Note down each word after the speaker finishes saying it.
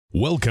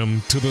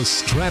Welcome to the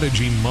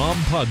Strategy Mob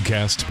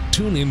Podcast.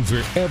 Tune in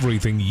for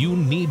everything you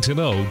need to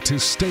know to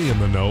stay in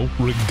the know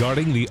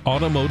regarding the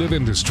automotive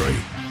industry.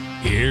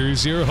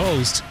 Here's your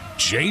host,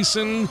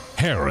 Jason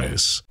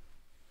Harris.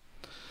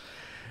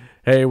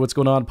 Hey, what's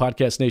going on,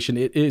 Podcast Nation?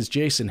 It is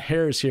Jason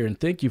Harris here, and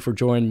thank you for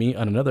joining me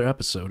on another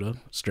episode of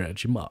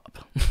Strategy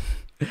Mob.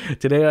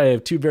 Today, I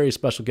have two very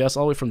special guests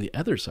all the way from the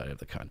other side of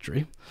the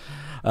country.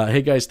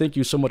 Hey guys, thank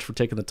you so much for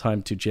taking the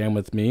time to jam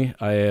with me.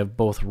 I have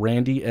both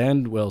Randy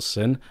and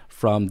Wilson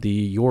from the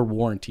Your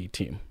Warranty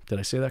team. Did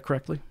I say that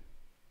correctly?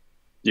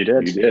 You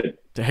did.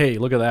 Hey,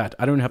 look at that.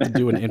 I don't have to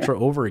do an intro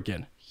over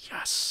again.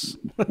 Yes.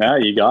 Yeah,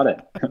 you got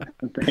it.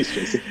 Thanks,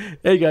 Jason.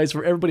 Hey guys,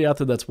 for everybody out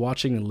there that's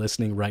watching and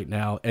listening right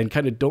now and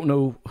kind of don't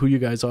know who you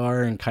guys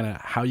are and kind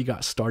of how you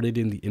got started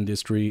in the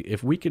industry,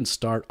 if we can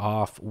start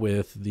off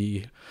with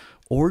the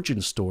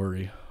origin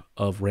story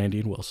of Randy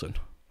and Wilson.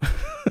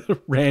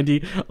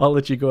 Randy, I'll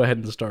let you go ahead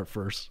and start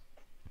first.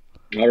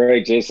 All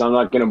right, Jason, I'm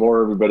not going to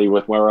bore everybody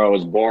with where I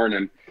was born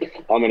and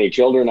how many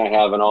children I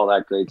have and all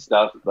that great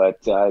stuff,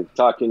 but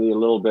talking to you a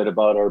little bit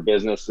about our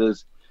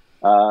businesses.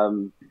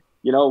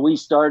 We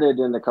started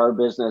in the car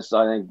business.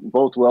 I think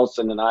both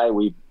Wilson and I,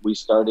 we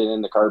started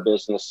in the car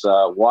business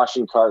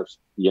washing cars.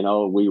 You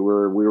know, we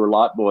were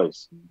lot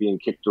boys being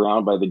kicked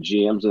around by the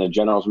GMs and the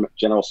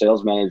general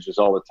sales managers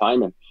all the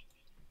time.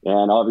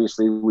 And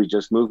obviously, we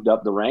just moved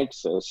up the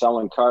ranks,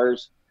 selling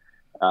cars,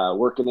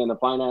 working in the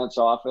finance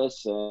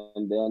office.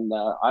 And then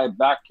I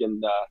don't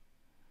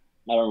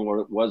know where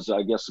it was,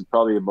 I guess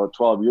probably about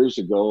 12 years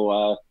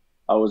ago,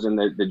 I was in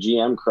the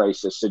GM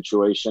crisis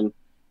situation.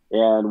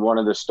 And one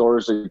of the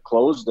stores had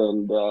closed.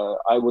 And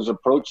I was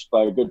approached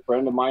by a good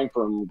friend of mine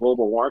from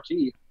Global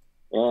Warranty.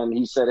 And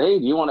he said, "Hey,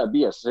 do you want to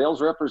be a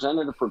sales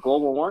representative for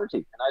Global Warranty?"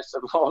 And I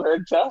said, "Well,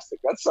 fantastic.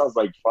 That sounds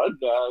like fun."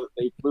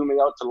 They flew me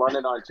out to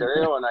London,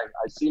 Ontario, and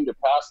I seemed to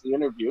pass the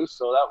interview,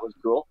 so that was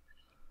cool.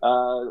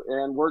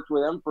 And worked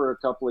with them for a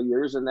couple of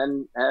years, and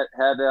then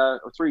had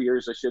 3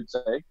 years, I should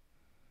say.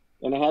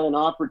 And I had an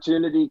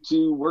opportunity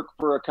to work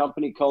for a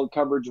company called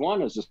Coverage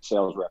One as a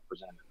sales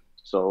representative.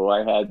 So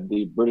I had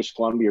the British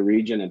Columbia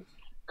region, and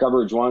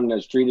Coverage One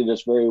has treated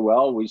us very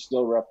well. We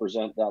still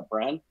represent that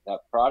brand, that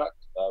product,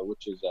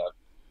 which is a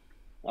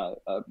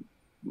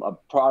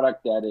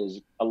product that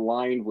is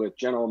aligned with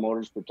General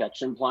Motors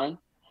Protection Plan.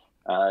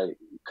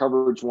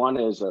 Coverage One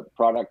is a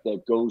product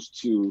that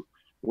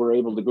we're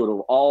able to go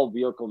to all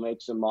vehicle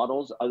makes and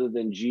models other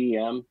than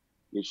GM,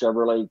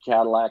 Chevrolet,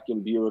 Cadillac,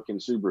 and Buick and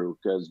Subaru,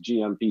 because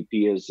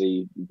GMPP is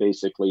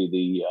basically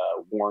the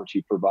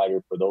warranty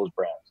provider for those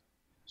brands.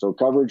 So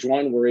Coverage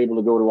One, we're able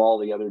to go to all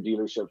the other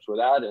dealerships with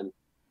that. And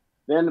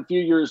then a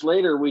few years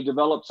later, we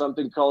developed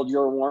something called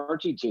Your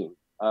Warranty Team.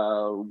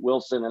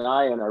 Wilson and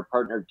I and our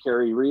partner,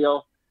 Kerry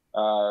Rio,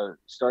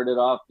 started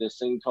off this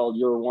thing called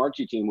Your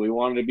Warranty Team. We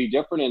wanted to be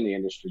different in the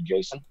industry,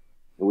 Jason.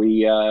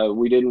 We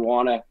didn't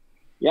want to,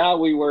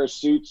 we wear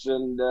suits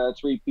and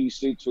three-piece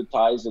suits with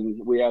ties,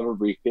 and we have a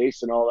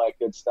briefcase and all that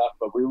good stuff,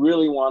 but we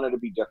really wanted to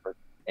be different.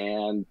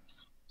 And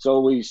so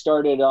we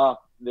started off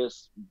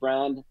this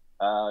brand,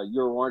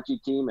 Your Warranty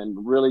Team, and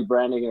really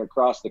branding it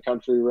across the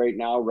country right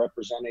now,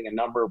 representing a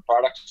number of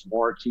products: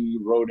 warranty,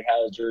 road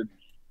hazard,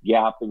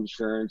 gap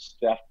insurance,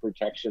 theft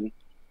protection,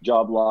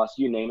 job loss,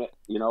 you name it.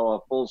 A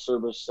full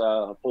service,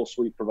 full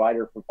suite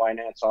provider for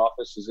finance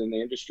offices in the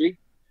industry.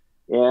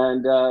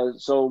 And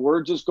so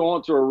we're just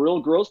going through a real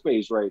growth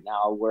phase right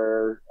now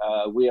where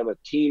we have a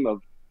team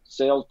of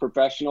sales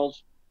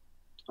professionals,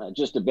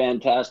 just a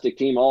fantastic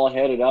team, all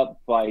headed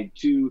up by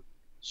two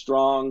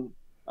strong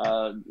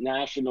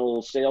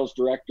national sales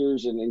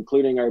directors, and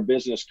including our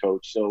business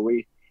coach. So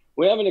we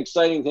have an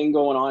exciting thing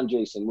going on,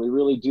 Jason. We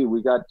really do.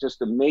 We got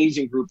just an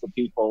amazing group of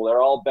people.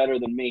 They're all better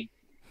than me,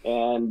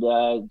 and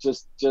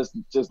just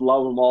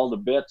love them all to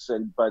bits.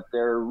 But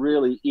they're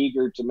really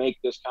eager to make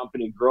this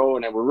company grow,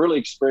 and we're really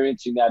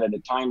experiencing that at a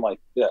time like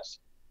this,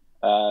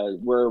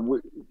 where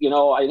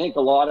I think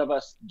a lot of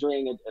us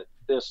during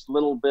this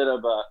little bit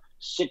of a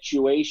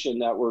situation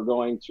that we're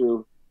going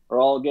through are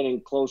all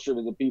getting closer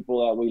to the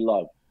people that we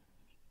love.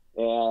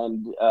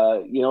 And,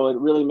 it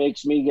really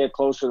makes me get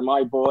closer to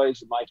my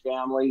boys and my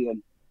family.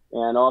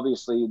 And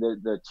obviously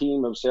the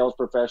team of sales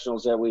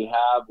professionals that we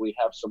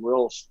have some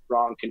real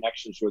strong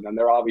connections with them.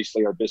 They're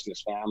obviously our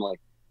business family.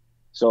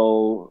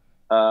 So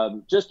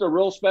just a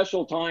real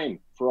special time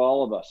for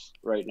all of us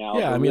right now.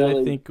 Yeah,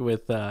 I think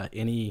with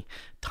any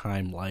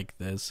time like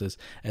this,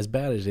 as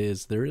bad as it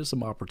is, there is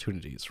some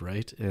opportunities,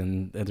 right?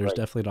 And there's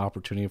definitely an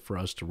opportunity for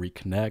us to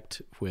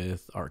reconnect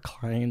with our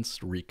clients,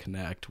 to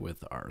reconnect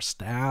with our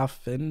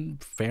staff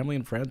and family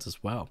and friends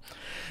as well.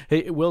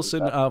 Hey,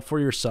 Wilson, for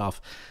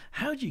yourself,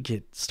 how did you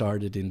get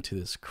started into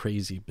this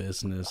crazy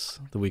business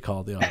that we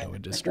call the auto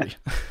industry?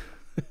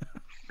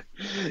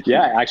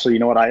 Yeah, actually, you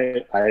know what?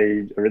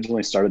 I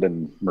originally started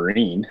in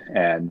Marine,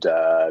 and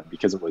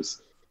because it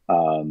was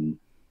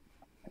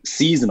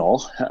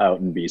seasonal out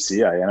in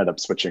BC, I ended up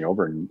switching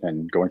over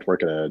and going to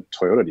work at a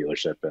Toyota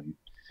dealership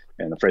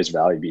in the Fraser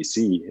Valley,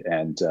 BC.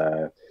 And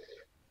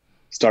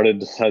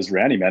started, as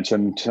Randy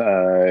mentioned,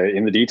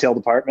 in the detail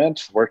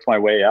department, worked my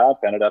way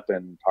up, ended up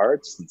in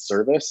parts and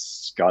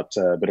service, got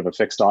a bit of a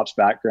fixed ops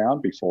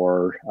background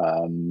before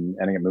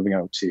ending up moving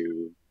out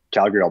to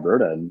Calgary,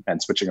 Alberta,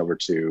 and switching over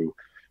to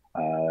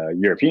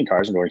European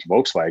cars and going to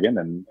Volkswagen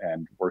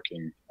and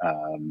working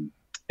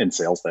in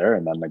sales there.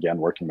 And then again,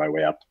 working my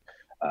way up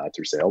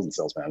through sales and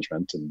sales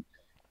management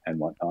and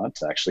whatnot.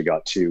 I actually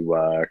got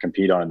to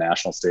compete on a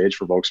national stage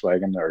for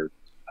Volkswagen, or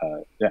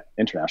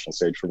international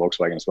stage for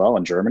Volkswagen as well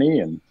in Germany.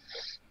 And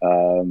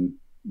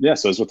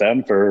so I was with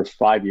them for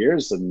 5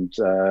 years and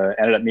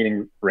ended up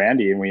meeting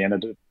Randy, and we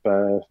ended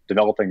up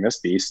developing this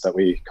beast that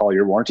we call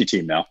Your Warranty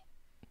Team now.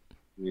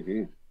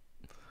 Mm-hmm.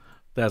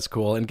 That's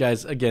cool. And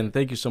guys, again,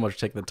 thank you so much for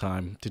taking the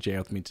time to chat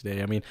with me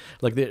today. I mean,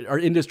 like our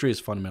industry has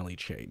fundamentally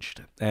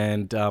changed.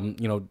 And,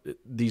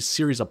 these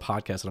series of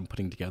podcasts that I'm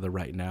putting together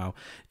right now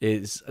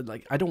is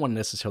like, I don't want to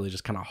necessarily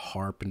just kind of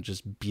harp and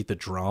just beat the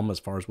drum as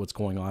far as what's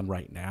going on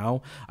right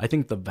now. I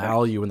think the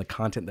value and the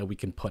content that we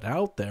can put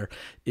out there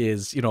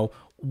is,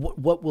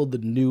 what will the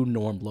new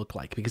norm look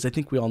like? Because I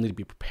think we all need to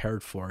be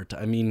prepared for it.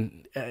 I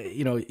mean,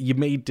 you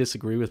may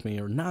disagree with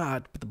me or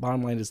not, but the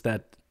bottom line is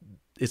that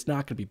it's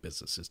not going to be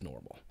business as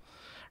normal.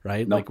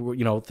 Right? Nope.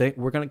 Like,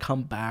 we're going to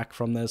come back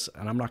from this,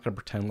 and I'm not going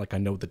to pretend like I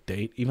know the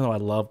date, even though I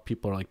love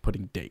people are like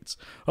putting dates.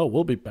 Oh,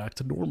 we'll be back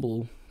to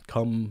normal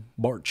come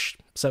March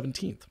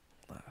 17th.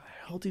 Where the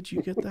hell did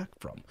you get that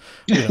from?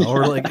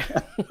 Or like,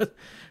 you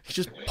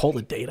just pull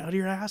the date out of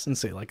your ass and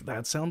say, like,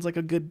 that sounds like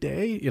a good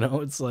day.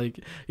 It's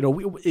like,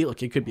 look,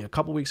 it could be a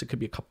couple weeks, it could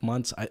be a couple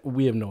months.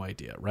 We have no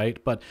idea, right?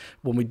 But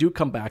when we do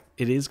come back,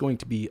 it is going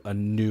to be a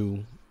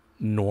new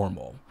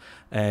normal,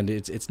 and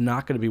it's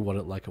not going to be what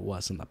it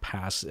was in the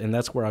past. And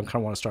that's where I kind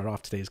of want to start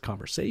off today's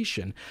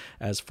conversation,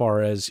 as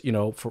far as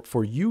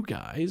for you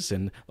guys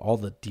and all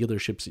the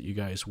dealerships that you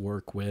guys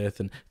work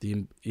with, and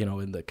the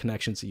and the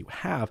connections that you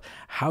have.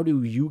 How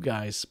do you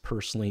guys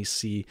personally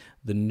see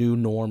the new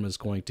norm is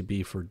going to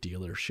be for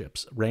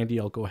dealerships?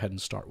 Randy, I'll go ahead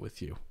and start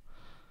with you.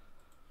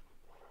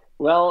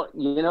 Well,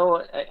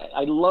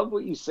 I love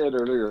what you said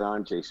earlier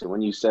on, Jason,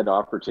 when you said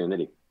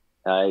opportunity.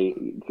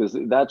 Because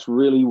that's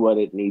really what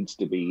it needs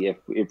to be.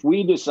 If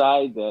we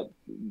decide that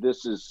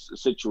this is a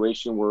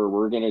situation where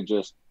we're going to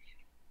just,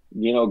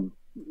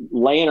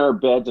 lay in our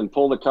beds and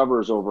pull the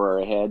covers over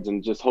our heads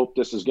and just hope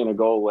this is going to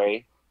go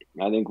away,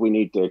 I think we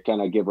need to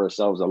kind of give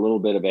ourselves a little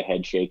bit of a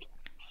head shake.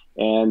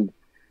 And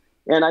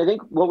I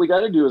think what we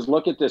got to do is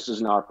look at this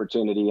as an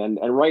opportunity. And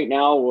right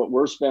now, what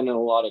we're spending a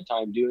lot of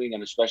time doing,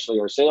 and especially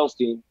our sales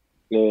team,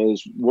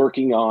 is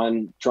working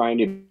on trying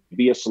to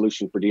be a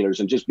solution for dealers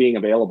and just being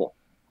available.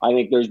 I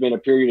think there's been a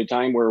period of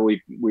time where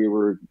we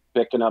were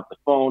picking up the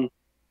phone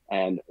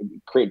and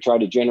try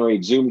to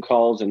generate Zoom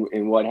calls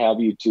and what have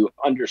you to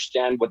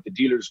understand what the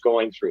dealer's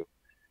going through.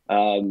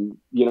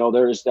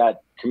 There's that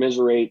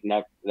commiserate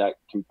and that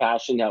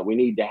compassion that we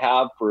need to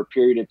have for a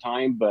period of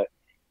time. But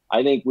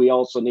I think we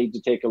also need to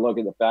take a look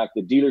at the fact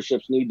that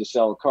dealerships need to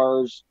sell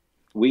cars.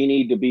 We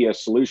need to be a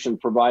solution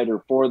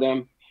provider for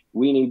them.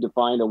 We need to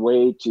find a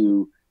way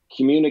to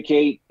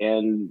communicate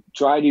and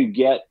try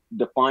to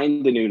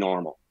define the new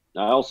normal.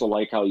 I also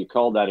like how you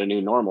call that a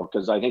new normal,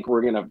 because I think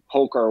we're going to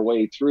poke our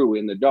way through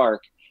in the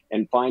dark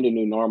and find a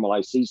new normal. I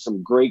see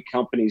some great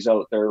companies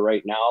out there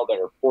right now that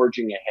are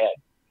forging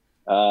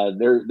ahead.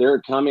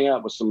 They're coming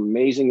up with some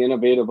amazing,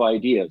 innovative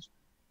ideas.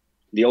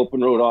 The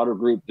Open Road Auto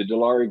Group, the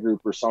Dilawri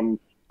Group are some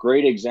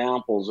great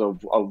examples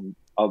of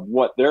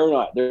what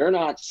they're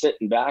not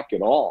sitting back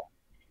at all.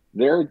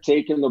 They're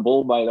taking the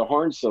bull by the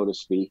horn, so to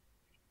speak,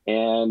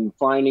 and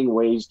finding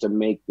ways to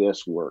make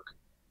this work.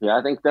 Yeah,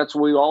 I think that's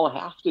what we all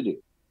have to do.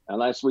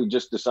 Unless we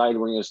just decide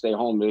we're going to stay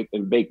home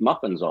and bake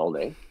muffins all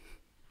day.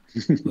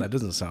 That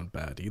doesn't sound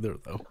bad either,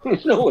 though.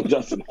 No, it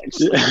doesn't,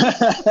 actually.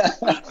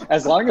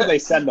 As long as they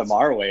send them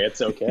our way,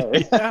 it's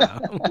okay. Yeah.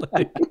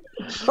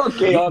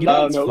 Okay.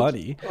 What's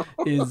funny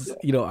is,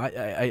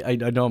 I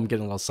know I'm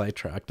getting a little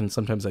sidetracked, and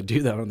sometimes I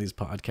do that on these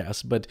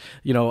podcasts, but,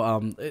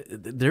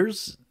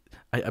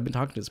 I've been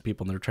talking to some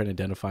people, and they're trying to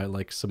identify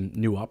like some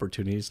new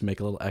opportunities to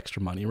make a little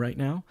extra money right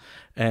now.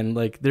 And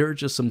like, there are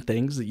just some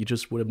things that you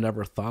just would have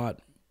never thought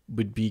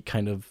would be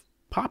kind of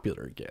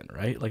popular again,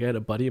 right? Like, I had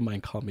a buddy of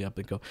mine call me up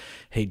and go,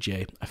 "Hey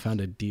Jay, I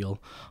found a deal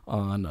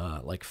on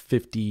like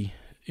 50,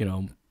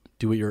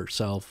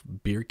 do-it-yourself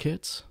beer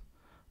kits.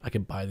 I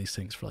could buy these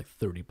things for like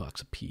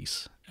 $30 a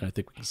piece, and I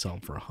think we can sell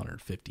them for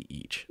 $150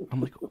 each."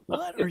 I'm like,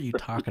 "What are you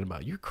talking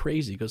about? You're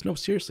crazy." He goes, "No,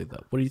 seriously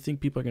though. What do you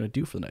think people are going to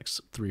do for the next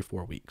 3 or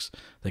 4 weeks?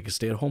 They can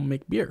stay at home and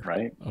make beer."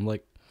 Right. I'm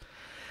like,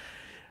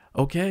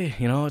 okay,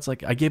 it's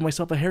like I gave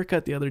myself a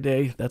haircut the other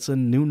day. That's a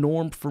new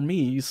norm for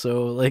me.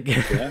 So like,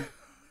 yeah.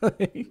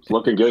 It's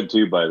looking good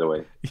too, by the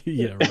way.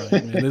 Yeah, right,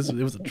 man. It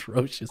was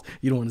atrocious.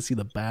 You don't want to see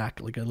the back.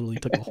 Like, I literally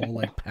took a whole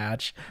like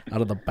patch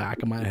out of the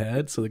back of my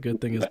head. So the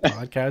good thing is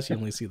podcast, you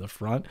only see the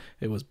front.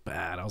 It was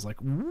bad. I was like,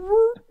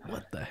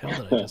 what the hell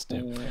did I just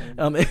do?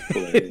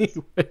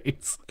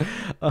 Anyways,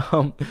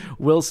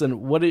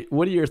 Wilson, what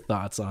are your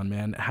thoughts on,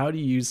 man? How do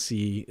you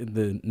see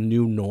the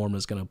new norm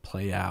is going to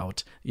play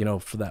out,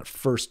 for that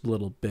first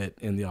little bit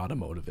in the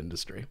automotive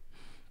industry?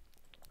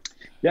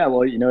 Yeah,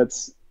 well,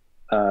 it's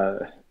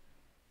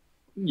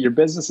your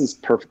business is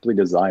perfectly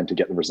designed to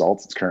get the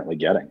results it's currently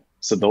getting.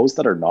 So those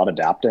that are not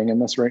adapting in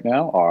this right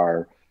now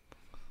are,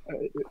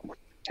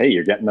 hey,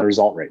 you're getting the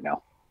result right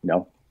now.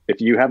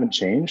 If you haven't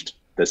changed,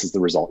 this is the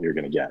result you're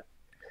going to get.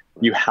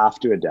 You have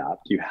to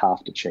adapt. You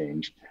have to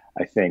change.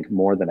 I think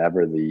more than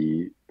ever,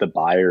 the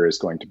buyer is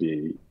going to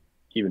be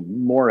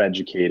even more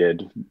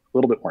educated, a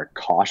little bit more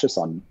cautious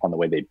on the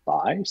way they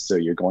buy. So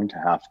you're going to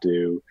have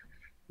to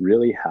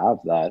really have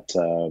that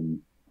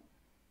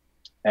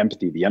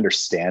empathy, the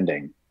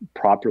understanding,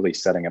 properly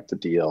setting up the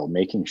deal,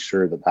 making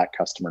sure that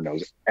customer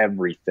knows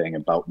everything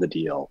about the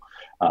deal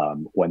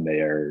when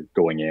they are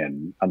going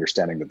in,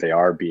 understanding that they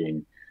are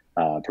being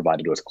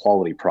provided with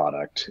quality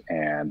product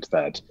and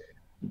that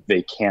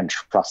they can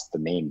trust the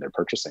name they're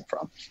purchasing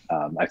from.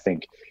 I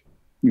think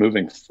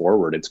moving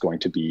forward, it's going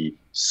to be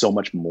so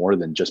much more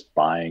than just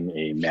buying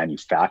a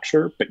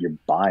manufacturer, but you're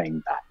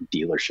buying that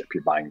dealership,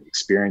 you're buying the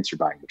experience, you're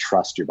buying the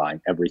trust, you're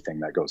buying everything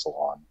that goes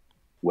along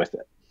with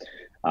it.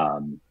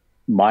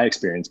 My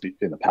experience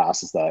in the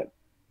past is that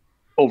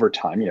over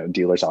time,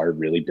 dealers are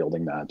really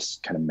building that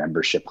kind of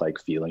membership-like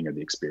feeling or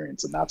the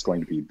experience, and that's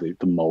going to be the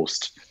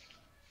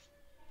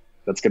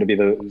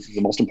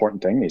most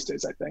important thing these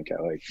days. I think,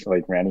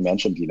 like Randy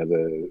mentioned,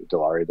 the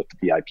Dilawri with the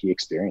VIP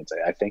experience.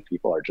 I think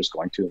people are just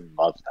going to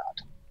love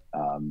that.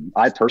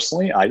 I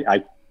personally,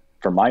 I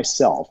for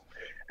myself,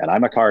 and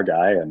I'm a car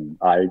guy, and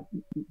I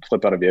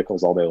flip out of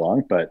vehicles all day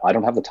long, but I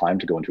don't have the time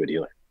to go into a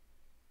dealer.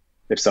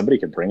 If somebody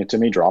can bring it to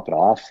me, drop it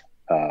off,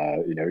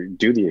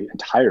 do the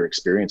entire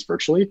experience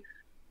virtually,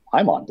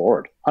 I'm on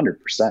board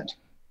 100%.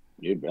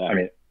 You bet. I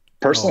mean,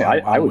 personally,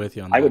 I would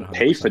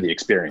pay for the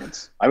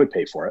experience. I would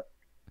pay for it.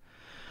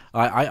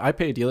 I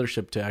pay a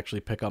dealership to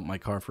actually pick up my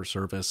car for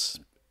service.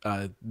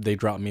 They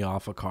drop me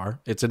off a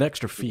car. It's an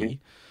extra fee,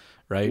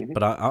 right?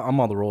 But I'm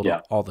on the road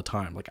all the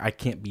time. Like, I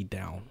can't be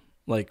down.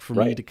 Like, for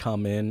me to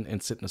come in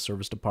and sit in a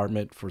service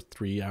department for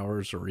 3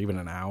 hours or even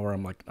an hour,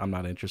 I'm like, I'm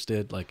not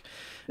interested. Like,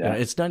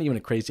 it's not even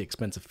a crazy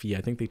expensive fee.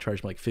 I think they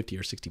charge me like $50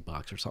 or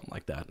 $60 or something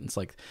like that. And it's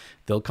like,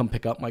 they'll come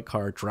pick up my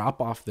car,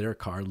 drop off their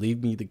car,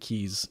 leave me the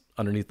keys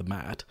underneath the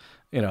mat,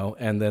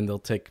 and then they'll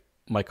take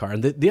my car.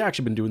 And they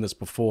actually been doing this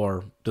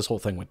before this whole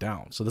thing went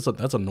down. So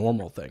that's a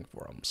normal thing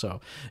for them.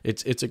 So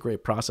it's a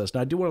great process.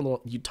 Now, I do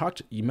want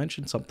to, you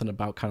mentioned something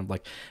about kind of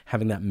like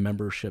having that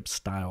membership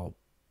style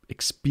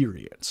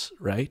experience,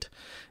 right?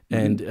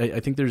 And I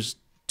think there's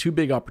two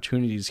big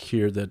opportunities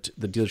here that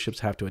the dealerships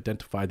have to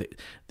identify. That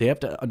they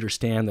have to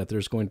understand that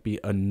there's going to be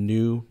a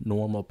new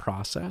normal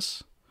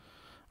process,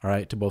 all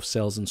right, to both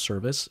sales and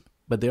service.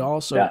 But they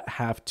also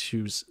have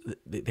to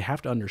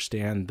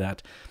understand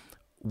that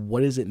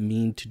what does it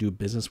mean to do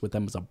business with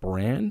them as a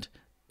brand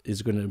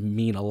is going to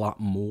mean a lot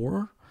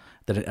more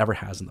than it ever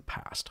has in the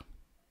past.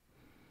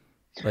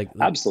 Like,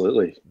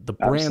 absolutely, the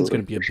brand's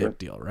going to be a big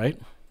deal, right?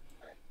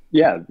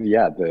 Yeah.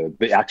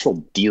 The actual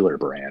dealer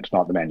brand,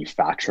 not the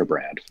manufacturer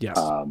brand. Yes.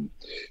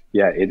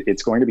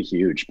 It's going to be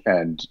huge.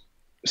 And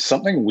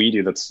something we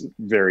do that's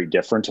very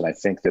different, and I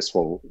think this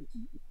will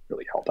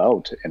really help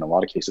out in a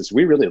lot of cases,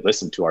 we really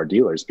listen to our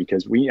dealers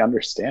because we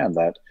understand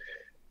that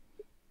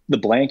the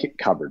blanket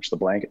coverage, the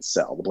blanket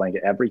sell, the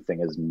blanket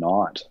everything is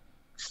not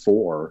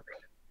for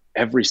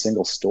every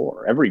single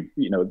store.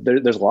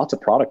 There's lots of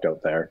product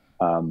out there,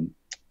 and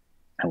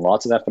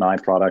lots of F&I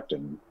product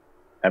and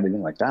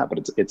everything like that,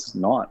 but it's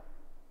not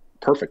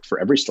perfect for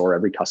every store,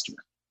 every customer.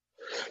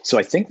 So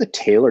I think the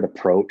tailored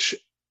approach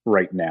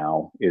right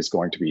now is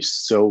going to be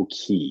so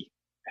key,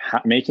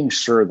 making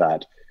sure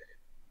that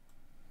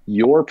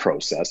your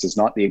process is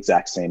not the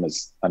exact same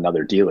as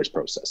another dealer's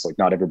process. Like,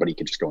 not everybody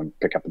can just go and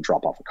pick up and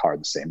drop off a car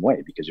the same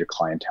way because your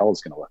clientele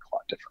is going to look a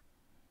lot different.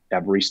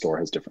 Every store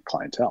has different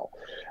clientele.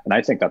 And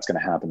I think that's going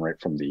to happen right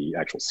from the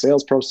actual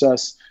sales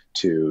process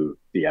to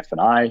the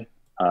F&I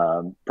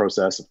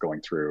process of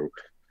going through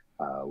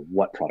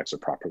what products are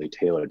properly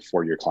tailored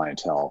for your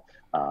clientele,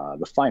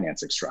 the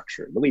financing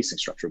structure, the leasing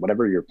structure,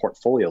 whatever your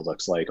portfolio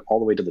looks like, all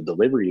the way to the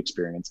delivery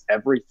experience.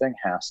 Everything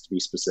has to be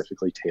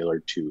specifically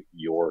tailored to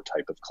your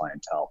type of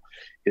clientele.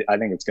 I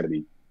think it's going to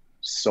be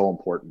so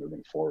important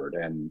moving forward.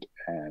 And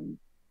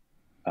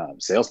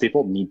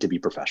salespeople need to be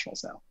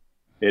professionals now.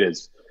 It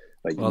is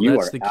like, you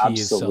are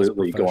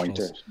absolutely going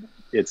to.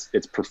 It's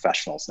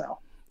professionals now.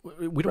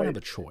 We don't have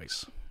a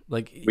choice.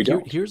 Like,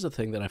 here's the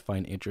thing that I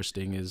find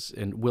interesting is,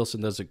 and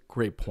Wilson does a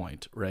great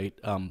point, right?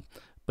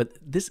 But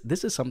this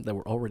is something that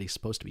we're already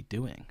supposed to be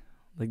doing.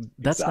 Like,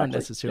 that's not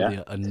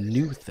necessarily a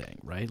new thing,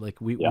 right?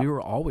 Like, we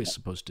were always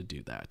supposed to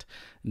do that.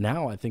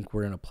 Now I think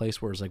we're in a place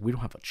where it's like, we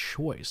don't have a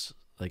choice.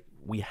 Like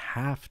we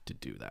have to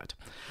do that.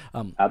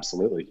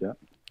 Absolutely. Yeah.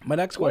 My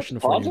next question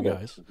for you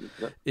guys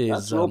is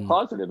that's real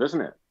positive,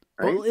 isn't it?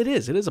 Right? Well, it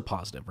is. It is a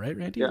positive, right,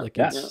 Randy? Yeah, like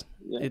it's,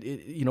 it,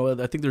 you know,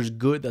 I think there's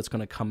good that's going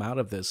to come out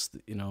of this.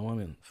 You know, I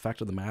mean, the fact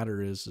of the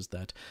matter is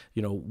that,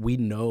 you know, we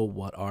know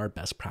what our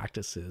best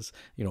practice is,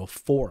 you know,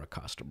 for a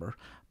customer.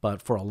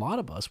 But for a lot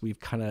of us,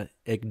 we've kind of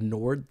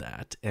ignored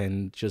that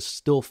and just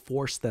still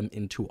forced them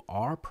into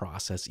our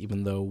process,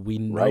 even though we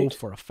know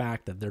for a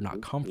fact that they're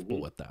not comfortable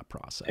with that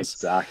process.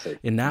 Exactly.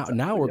 And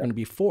now we're going to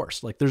be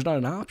forced. Like there's not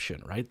an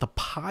option, right? The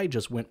pie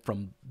just went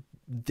from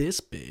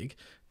this big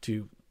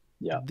to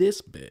this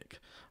big,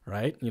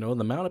 right? You know,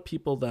 the amount of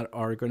people that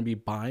are going to be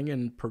buying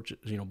and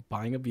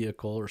buying a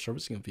vehicle or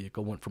servicing a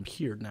vehicle went from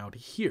here now to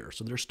here.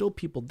 So there's still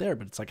people there,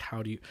 but it's like,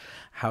 how do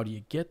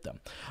you get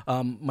them?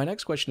 My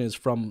next question is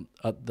from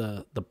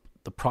the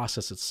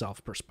process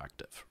itself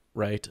perspective,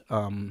 right?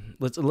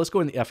 Let's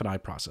go in the F&I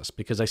process,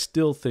 because I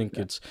still think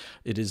it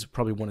is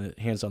probably one of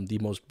hands on the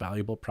most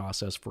valuable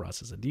process for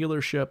us as a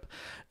dealership.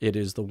 It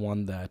is the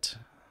one that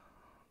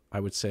I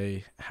would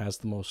say has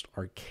the most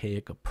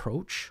archaic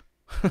approach.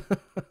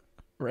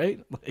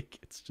 Right? Like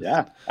it's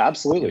just,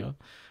 absolutely. You know,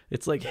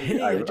 it's like,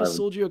 hey, I just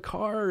sold you a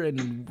car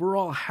and we're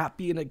all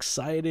happy and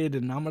excited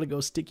and I'm gonna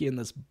go stick you in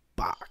this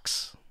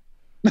box.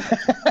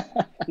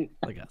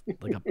 like a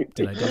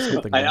did I do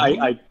something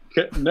wrong?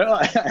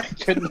 I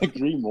couldn't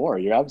agree more.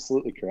 You're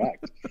absolutely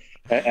correct.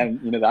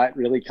 And you know, that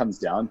really comes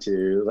down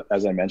to,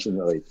 as I mentioned,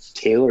 like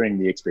tailoring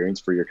the experience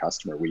for your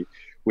customer.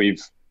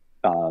 We've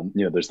you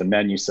know, there's the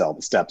menu sell,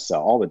 the step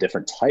sell, all the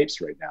different types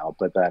right now,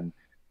 but then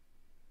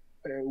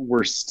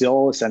we're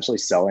still essentially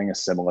selling a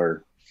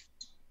similar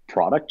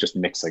product, just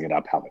mixing it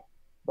up how it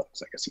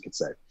looks, I guess you could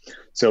say.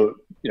 So,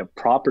 you know,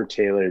 proper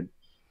tailored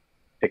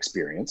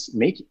experience,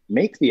 make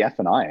the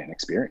F&I an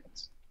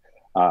experience.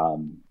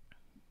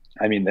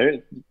 I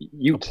mean,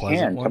 you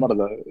can come out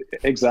of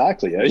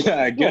exactly.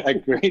 Yeah, a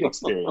great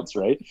experience,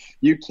 right?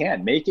 You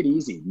can make it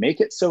easy, make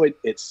it so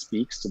it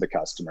speaks to the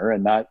customer.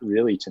 And that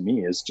really, to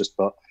me, is just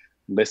about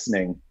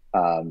listening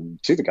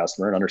to the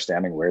customer and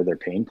understanding where their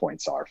pain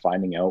points are,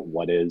 finding out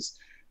what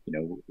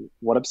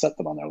upset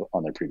them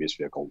on their previous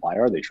vehicle. Why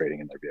are they trading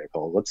in their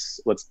vehicle?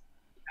 Let's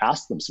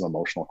ask them some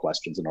emotional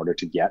questions in order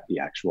to get the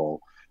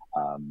actual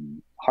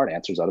hard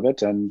answers out of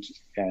it, and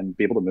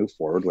be able to move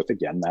forward with,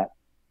 again, that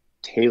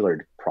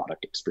tailored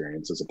product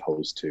experience, as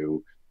opposed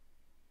to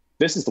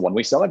this is the one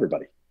we sell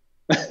everybody.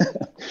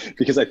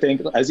 Because I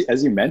think,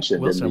 as you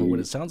mentioned, Wilson,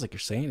 what it sounds like you're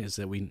saying is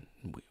that we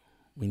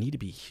need to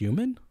be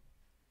human.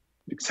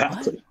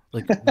 Exactly.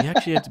 What? Like we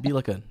actually have to be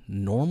like a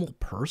normal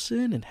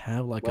person and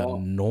have like a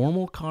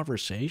normal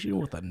conversation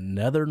with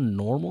another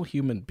normal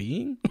human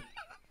being.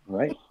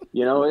 Right.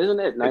 You know, isn't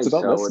it nice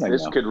though?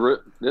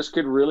 This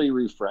could really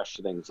refresh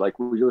things. Like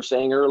we were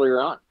saying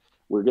earlier on,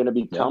 we're going to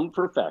become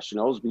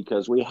professionals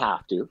because we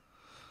have to,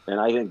 and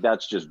I think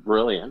that's just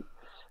brilliant.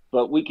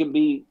 But we can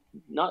be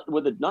not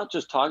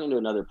just talking to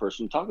another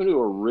person, talking to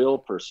a real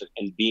person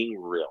and being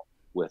real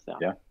with them.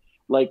 Yeah.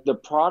 Like the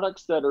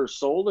products that are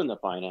sold in the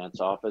finance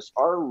office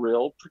are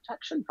real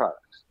protection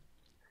products.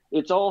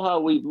 It's all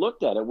how we've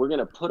looked at it. We're going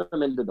to put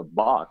them into the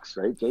box,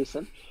 right,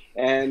 Jason?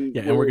 And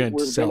we're going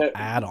to sell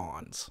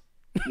add-ons.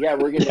 Yeah,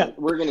 we're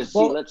going to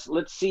see.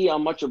 Let's see how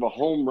much of a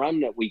home run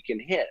that we can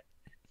hit.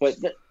 But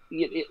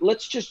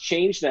let's just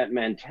change that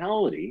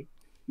mentality.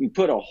 We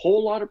put a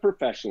whole lot of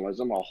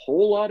professionalism, a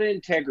whole lot of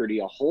integrity,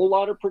 a whole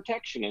lot of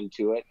protection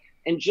into it,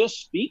 and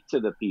just speak to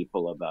the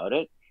people about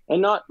it.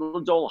 And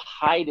don't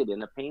hide it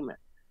in a payment.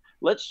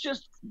 Let's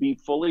just be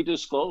fully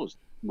disclosed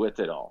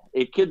with it all.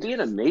 It could be an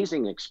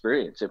amazing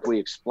experience if we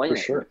explain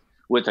it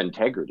with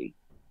integrity.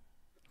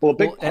 Well, a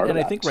big part and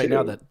I think right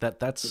now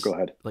that's go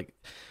ahead. Like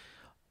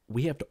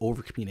we have to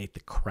over-communicate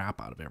the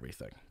crap out of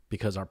everything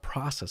because our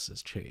process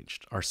has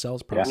changed. Our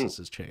sales process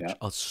has changed.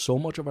 Yeah. So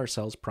much of our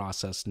sales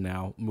process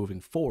now moving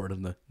forward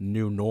in the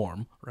new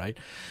norm, right,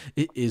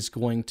 it is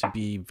going to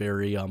be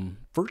very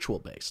virtual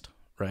based.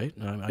 Right.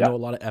 I know a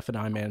lot of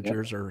F&I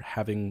managers are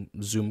having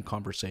Zoom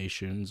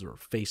conversations or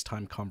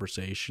FaceTime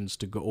conversations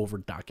to go over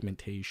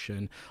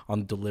documentation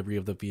on the delivery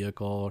of the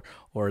vehicle,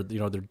 or you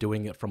know, they're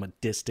doing it from a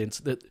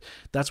distance.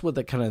 That's what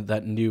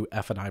that new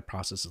F&I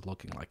process is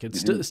looking like. It's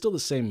still the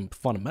same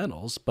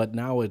fundamentals, but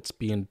now it's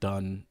being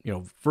done, you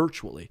know,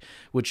 virtually,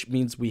 which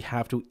means we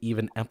have to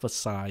even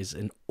emphasize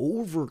and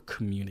over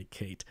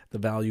communicate the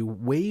value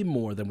way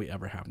more than we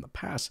ever have in the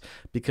past,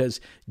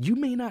 because you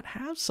may not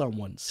have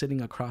someone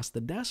sitting across the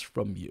desk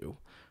from you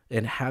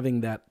and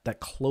having that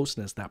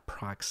closeness, that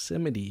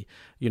proximity,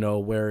 you know,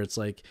 where it's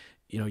like,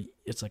 you know,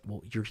 it's like,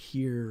 well, you're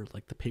here,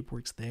 like the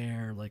paperwork's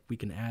there, like we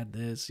can add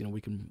this, you know,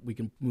 we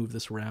can move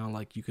this around,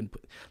 like you can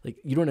put, like,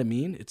 you know what I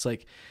mean? It's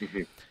like,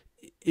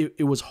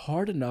 it was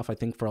hard enough, I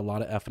think, for a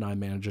lot of F&I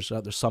managers.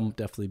 There's some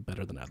definitely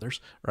better than others,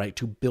 right,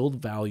 to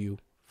build value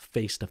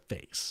face to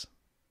face.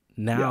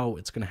 Now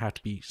it's going to have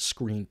to be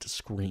screen to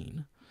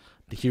screen.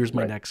 Here's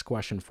my next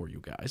question for you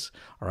guys.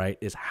 All right,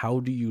 is how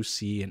do you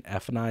see an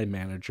F&I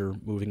manager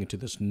moving into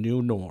this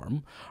new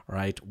norm? All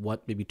right,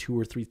 what maybe 2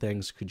 or 3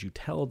 things could you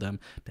tell them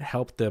to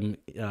help them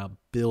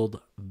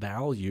build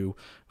value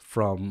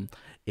from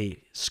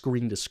a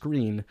screen to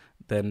screen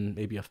than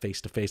maybe a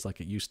face to face like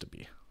it used to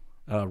be?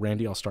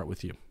 Randy, I'll start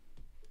with you.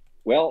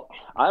 Well,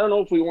 I don't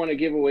know if we want to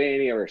give away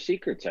any of our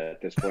secrets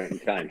at this point in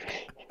time.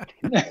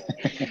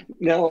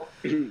 No,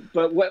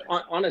 but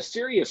on a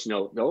serious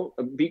note, though,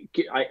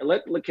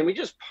 can we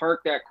just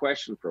park that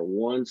question for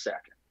 1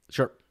 second?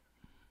 Sure.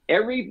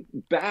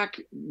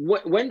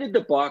 When did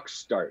the box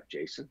start,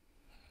 Jason?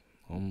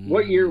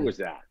 What year was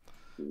that?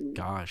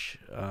 Gosh,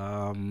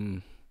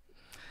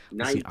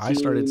 see, I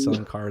started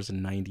selling cars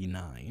in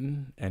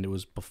 '99, and it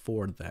was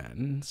before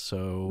then.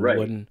 So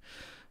when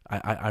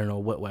I don't know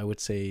what I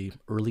would say,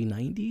 early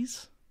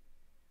 '90s.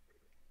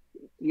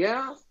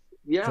 Yeah,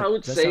 I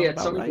would say at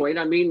some point.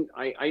 I mean,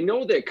 I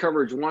know that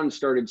Coverage One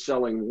started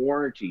selling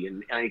warranty in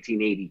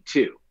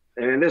 1982.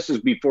 And this is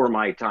before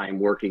my time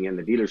working in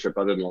the dealership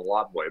other than a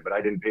lot boy, but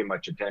I didn't pay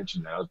much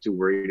attention. I was too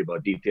worried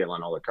about detail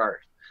on all the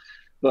cars.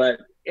 But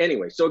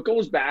anyway, so it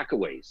goes back a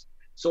ways.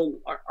 So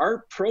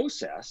our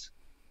process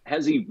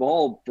has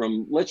evolved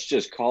from, let's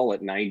just call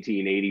it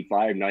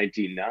 1985,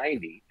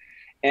 1990.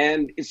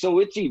 And so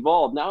it's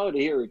evolved. Now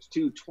here it's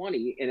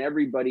 2020 and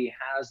everybody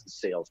has the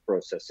sales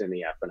process in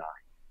the F&I.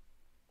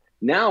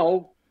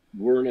 Now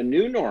we're in a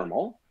new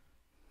normal.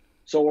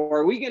 So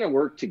are we going to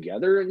work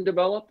together and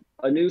develop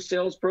a new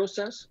sales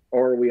process,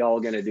 or are we all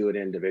going to do it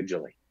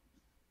individually?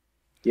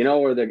 You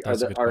know,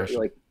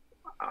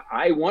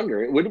 I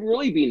wonder, it would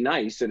really be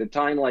nice at a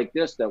time like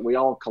this that we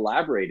all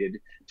collaborated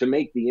to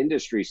make the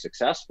industry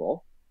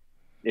successful.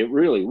 It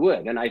really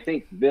would. And I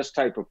think this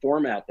type of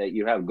format that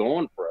you have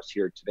going for us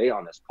here today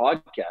on this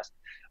podcast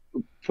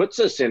puts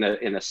us in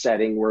a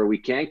setting where we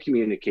can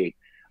communicate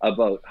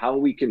about how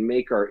we can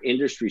make our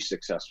industry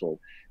successful,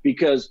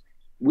 because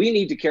we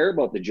need to care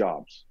about the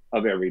jobs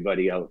of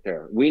everybody out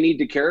there. We need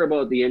to care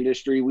about the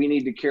industry. We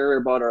need to care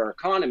about our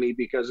economy,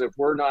 because if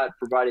we're not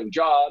providing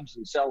jobs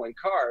and selling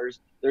cars,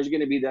 there's going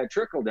to be that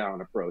trickle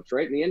down approach,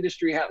 right? And the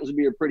industry happens to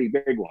be a pretty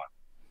big one.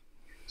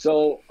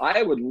 So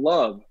I would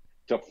love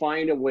to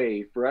find a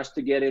way for us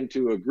to get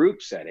into a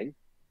group setting,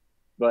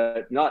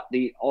 but not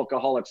the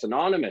Alcoholics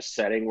Anonymous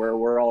setting where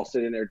we're all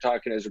sitting there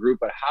talking as a group,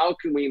 but how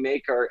can we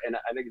make and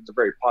I think it's a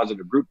very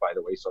positive group, by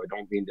the way, so I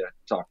don't mean to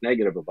talk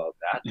negative about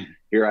that.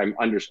 Here, I'm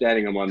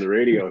understanding I'm on the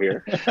radio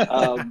here.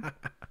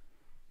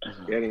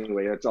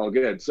 Anyway, that's all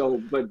good.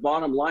 So, but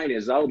bottom line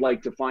is I would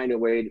like to find a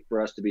way for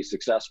us to be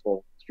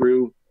successful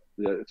through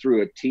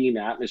a team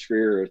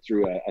atmosphere or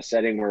through a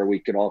setting where we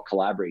could all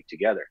collaborate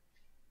together.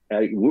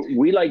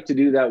 We like to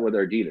do that with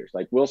our dealers.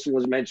 Like Wilson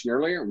was mentioned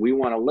earlier, we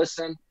want to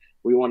listen.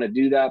 We want to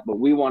do that, but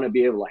we want to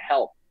be able to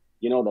help.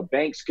 You know, the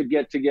banks could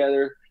get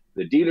together,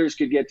 the dealers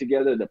could get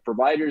together, the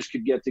providers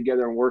could get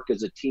together and work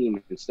as a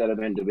team instead of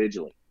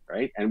individually,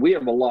 right? And we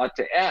have a lot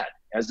to add,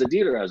 as the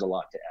dealer has a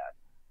lot to add.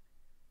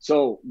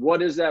 So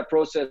what is that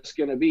process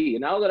going to be?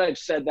 And now that I've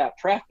said that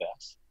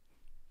preface,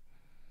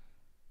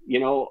 you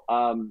know,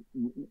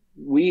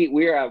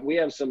 we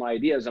have some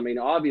ideas. I mean,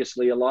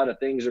 obviously, a lot of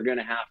things are going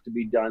to have to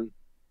be done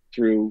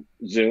through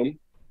Zoom.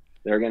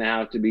 They're going to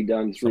have to be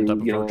done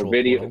through, you know,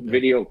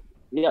 video,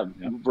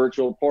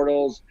 virtual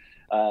portals.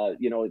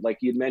 You know, like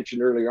you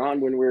mentioned earlier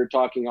on when we were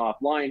talking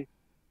offline,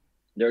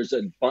 there's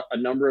a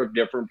number of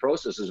different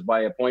processes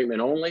by appointment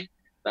only.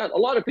 A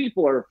lot of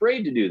people are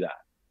afraid to do that.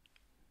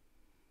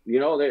 You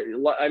know,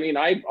 I mean,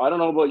 I don't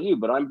know about you,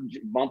 but I'm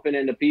bumping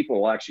into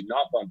people. Well, actually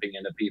not bumping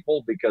into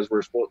people because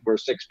we're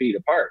 6 feet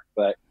apart,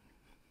 but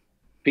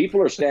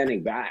people are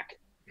standing back,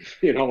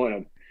 you know,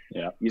 and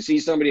you see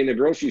somebody in the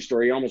grocery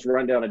store, you almost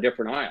run down a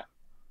different aisle,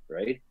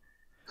 right?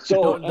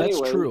 So no,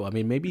 that's true. I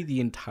mean, maybe you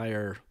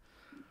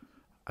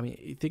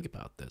think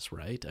about this,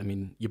 right? I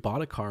mean, you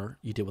bought a car,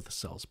 you deal with a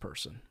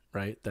salesperson,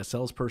 right? That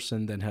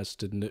salesperson then has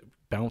to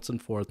bounce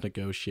and forth,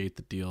 negotiate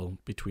the deal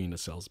between a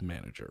sales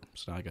manager.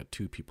 So now I got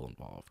 2 people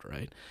involved,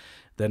 right?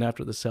 Then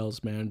after the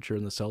sales manager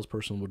and the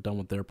salesperson were done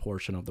with their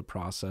portion of the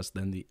process,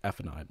 then the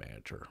F&I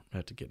manager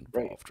had to get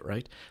involved,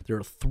 right? There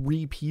are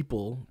 3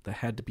 people that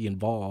had to be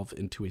involved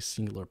into a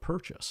singular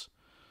purchase.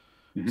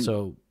 Mm-hmm.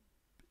 So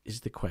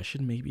is the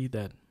question maybe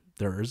that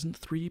there isn't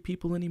 3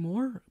 people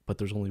anymore, but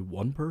there's only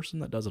 1 person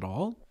that does it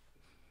all?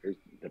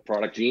 The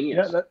product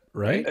genius,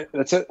 right?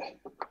 That's it.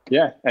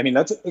 Yeah, I mean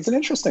it's an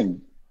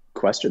interesting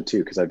question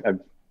too, because I've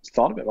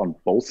thought of it on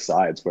both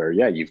sides. Where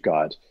you've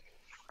got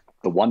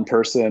the 1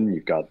 person,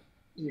 you've got,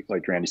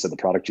 like Randy said, the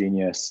product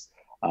genius,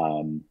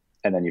 and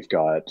then you've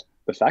got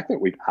the fact that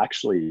we've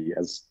actually,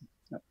 as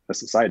a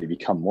society,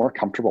 become more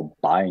comfortable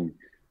buying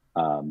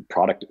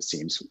product, it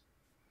seems,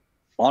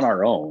 on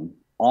our own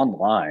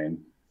online,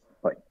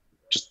 like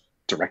just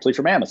directly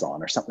from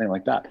Amazon or something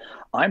like that.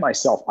 I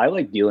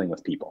like dealing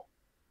with people.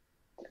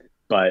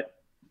 But,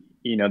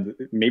 you know,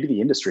 maybe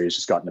the industry has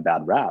just gotten a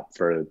bad rap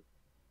for,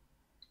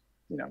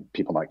 you know,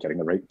 people not getting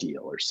the right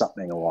deal or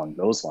something along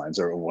those lines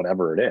or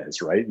whatever it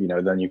is, right? You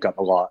know, then you've got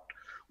a lot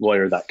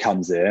lawyer that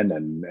comes in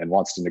and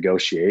wants to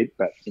negotiate,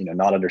 but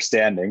not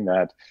understanding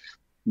that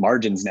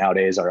margins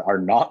nowadays are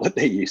not what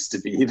they used to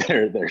be.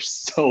 They're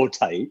so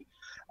tight.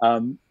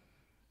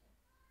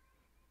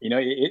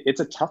 It's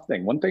a tough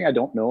thing. One thing I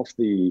don't know if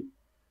the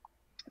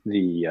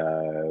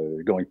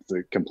going to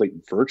the complete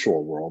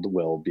virtual world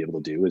will be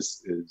able to do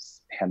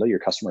is handle your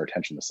customer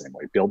retention the same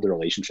way, build the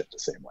relationship the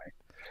same way.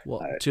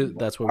 Well,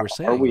 that's what we're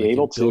saying. Are we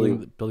able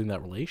to building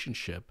that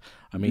relationship?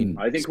 I mean,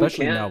 I think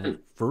especially now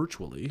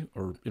virtually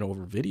or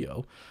over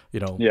video.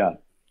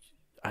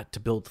 To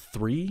build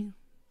 3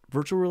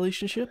 virtual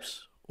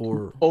relationships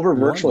or over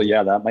virtual,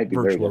 that might be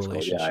very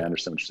difficult. Yeah, I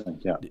understand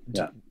what you're saying.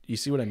 Yeah. You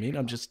see what I mean?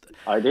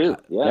 I do.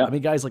 Yeah. I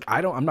mean, guys, like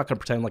I'm not going to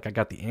pretend like I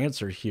got the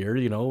answer here.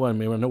 I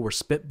mean, I know we're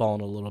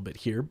spitballing a little bit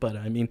here, but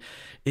I mean,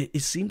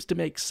 it seems to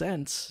make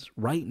sense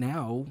right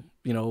now.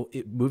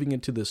 Moving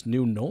into this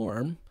new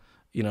norm.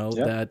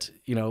 That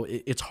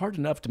it's hard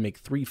enough to make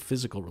 3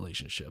 physical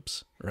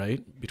relationships,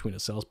 right, between a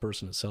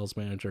salesperson, a sales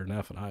manager, an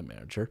F&I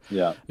manager.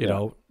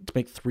 To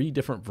make 3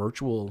 different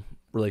virtual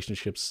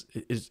relationships,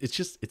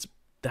 it's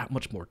that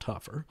much more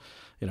tougher.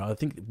 I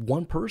think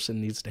one person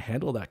needs to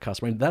handle that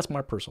customer. And that's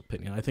my personal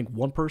opinion. I think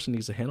one person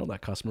needs to handle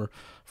that customer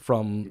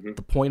from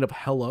the point of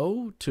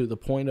hello to the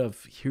point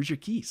of here's your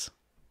keys.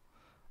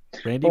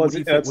 Randy, what do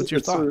you think? What's your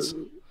thoughts?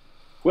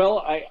 Well,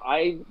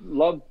 I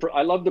love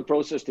the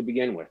process to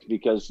begin with,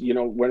 because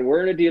when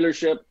we're in a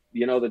dealership,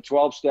 the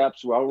 12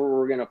 steps, however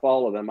we're going to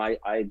follow them, I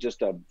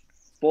just a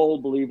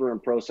full believer in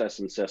process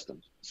and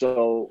systems.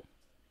 So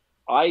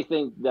I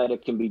think that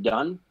it can be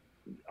done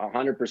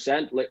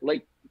 100%.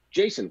 Like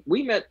Jason,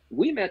 we met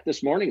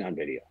this morning on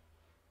video.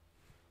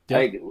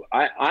 Yeah.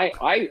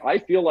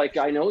 I feel like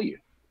I know you,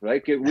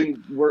 right?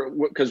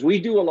 Because we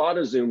do a lot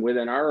of Zoom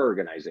within our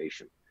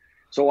organization.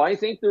 So I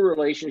think the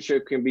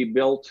relationship can be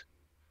built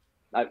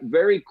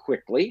very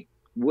quickly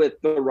with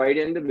the right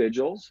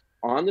individuals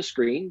on the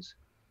screens,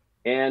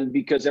 and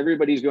because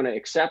everybody's going to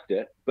accept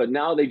it, but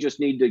now they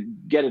just need to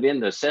get it in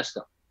the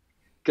system,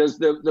 because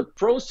the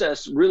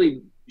process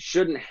really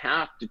shouldn't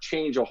have to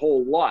change a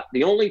whole lot.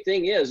 The only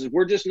thing is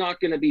we're just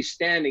not going to be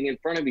standing in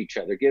front of each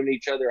other, giving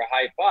each other a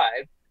high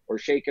five or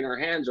shaking our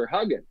hands or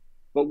hugging,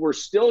 but we're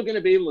still going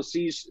to be able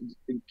to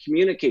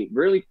communicate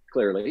really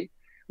clearly.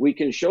 We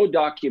can show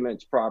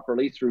documents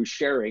properly through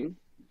sharing,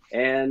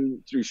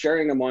 and through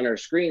sharing them on our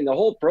screen. The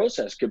whole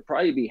process could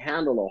probably be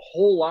handled a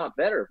whole lot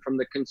better from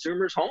the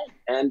consumer's home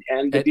and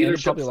the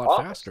dealership's probably a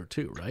lot faster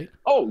too, right?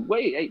 Oh,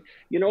 wait, hey,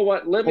 you know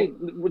what?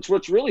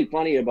 What's really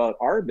funny about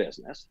our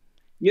business,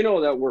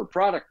 that we're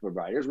product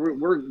providers.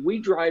 We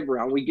drive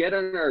around, we get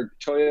in our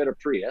Toyota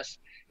Prius,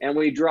 and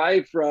we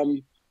drive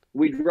from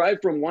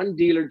one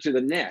dealer to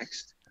the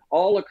next,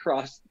 all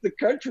across the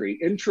country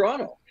in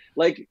Toronto.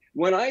 Like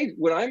when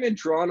I'm in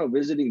Toronto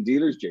visiting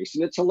dealers,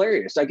 Jason, it's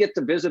hilarious. I get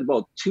to visit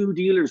about 2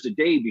 dealers a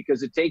day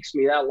because it takes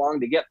me that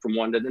long to get from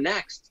one to the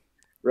next,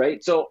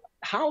 right? So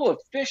how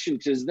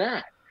efficient is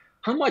that?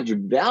 How much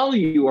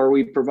value are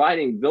we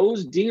providing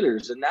those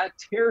dealers in that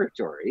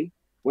territory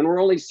when we're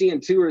only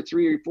seeing 2 or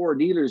 3 or 4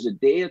 dealers a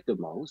day at the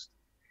most?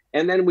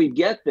 And then we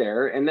get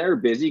there and they're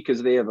busy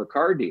because they have a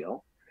car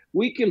deal.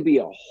 We can be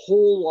a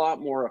whole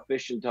lot more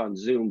efficient on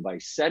Zoom by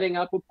setting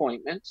up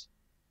appointments,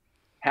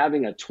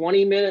 having a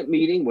 20-minute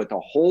meeting with a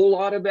whole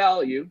lot of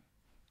value.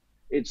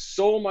 It's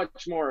so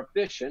much more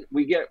efficient.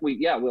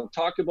 We'll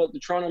talk about the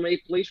Toronto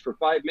Maple Leafs for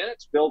 5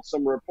 minutes, build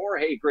some rapport.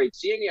 Hey, great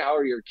seeing you. How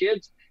are your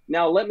kids?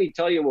 Now, let me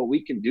tell you what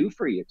we can do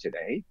for you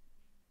today.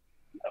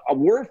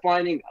 We're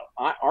finding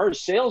our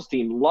sales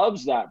team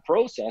loves that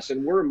process,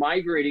 and we're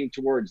migrating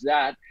towards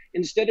that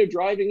instead of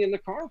driving in the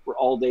car for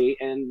all day,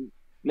 and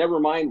never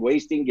mind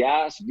wasting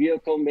gas,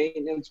 vehicle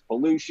maintenance,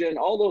 pollution,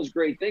 all those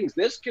great things.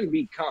 This can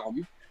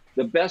become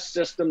the best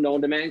system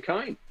known to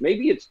mankind.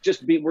 Maybe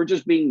we're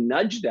just being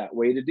nudged that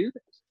way to do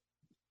this.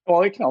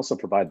 Well, it can also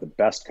provide the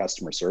best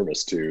customer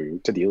service to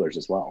dealers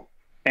as well,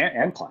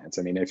 and clients.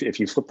 I mean, if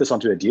you flip this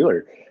onto a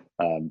dealer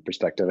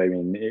perspective, I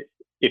mean,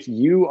 if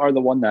you are the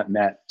one that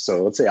met,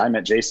 so let's say I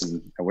met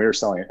Jason and I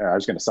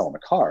was going to sell him a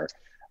car,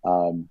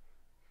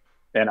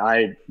 and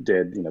I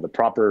did, the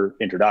proper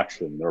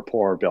introduction, the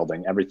rapport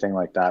building, everything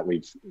like that.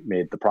 We've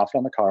made the profit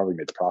on the car, we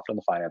made the profit on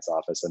the finance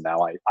office, and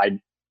now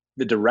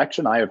the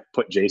direction I have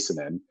put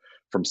Jason in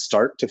from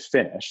start to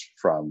finish,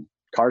 from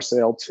car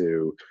sale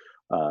to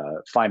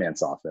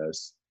finance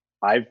office,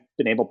 I've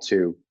been able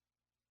to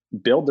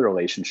build the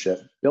relationship,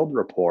 build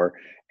rapport,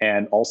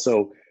 and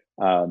also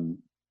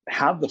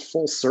have the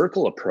full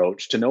circle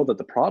approach to know that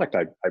the product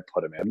I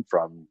put him in,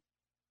 from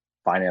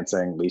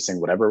financing,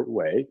 leasing, whatever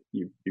way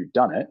you've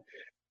done it,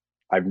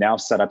 I've now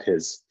set up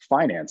his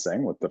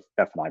financing with the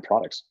F&I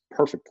products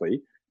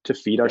perfectly to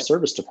feed our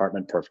service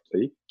department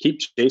perfectly, keep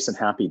Jason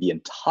happy the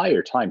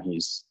entire time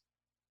he's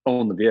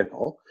owned the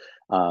vehicle.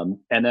 And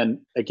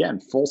then again,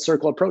 full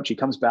circle approach. He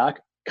comes back.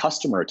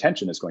 Customer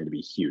retention is going to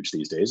be huge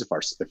these days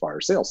if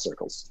our sales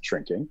circle's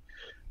shrinking.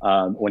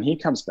 When he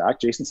comes back,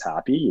 Jason's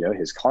happy.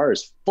 His car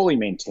is fully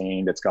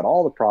maintained. It's got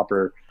all the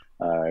proper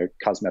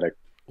cosmetic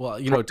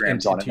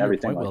programs on it and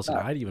everything point, like Wilson,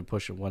 that. I'd even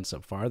push it one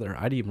step farther.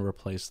 I'd even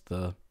replace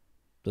the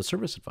the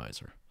service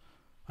advisor.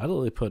 I'd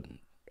literally put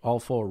all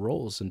 4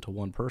 roles into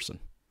one person.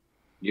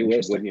 You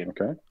would, wouldn't you?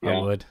 Okay. I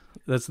would.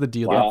 That's the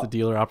deal. Wow. That's the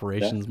dealer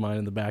operations mind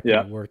in the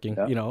background working.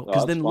 Yeah. You know, Oh,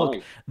 because that's then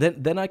look, fine.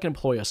 then I can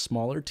employ a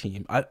smaller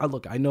team. I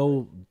look. I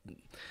know.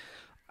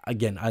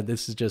 Again,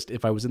 this is just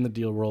if I was in the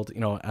deal world,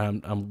 you know,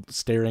 I'm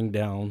staring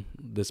down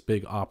this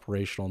big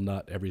operational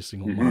nut every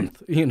single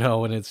month, you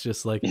know, and it's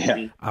just like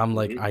I'm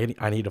like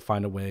I need to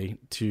find a way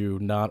to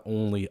not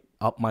only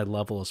up my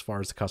level as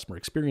far as the customer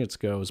experience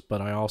goes,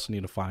 but I also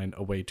need to find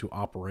a way to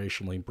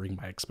operationally bring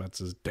my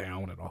expenses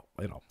down at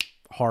a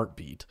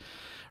heartbeat,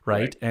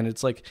 right? And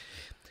it's like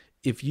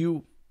if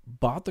you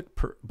bought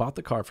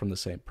the car from the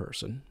same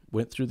person,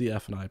 went through the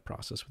F&I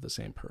process with the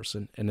same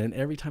person, and then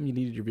every time you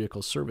needed your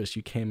vehicle service,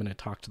 you came in and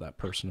talked to that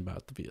person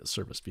about the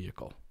service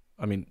vehicle.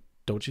 I mean,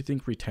 don't you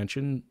think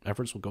retention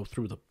efforts will go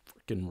through the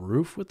freaking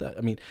roof with that?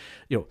 I mean,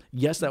 you know,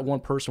 yes, that one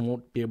person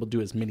won't be able to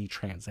do as many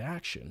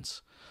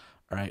transactions,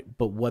 all right,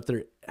 but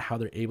how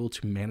they're able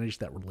to manage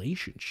that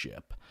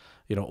relationship,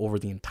 you know, over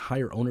the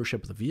entire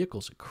ownership of the vehicle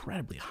is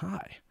incredibly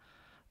high.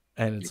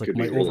 And it's like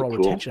my overall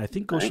retention, I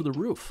think, goes through the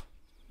roof.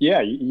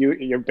 Yeah,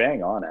 you're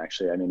bang on,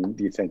 actually. I mean,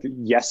 do you think,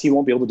 yes, he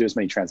won't be able to do as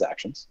many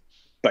transactions,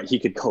 but he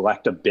could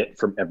collect a bit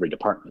from every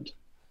department.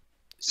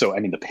 So, I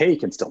mean, the pay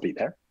can still be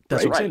there.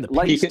 That's what I'm saying. The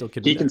pay still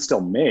can be there. He can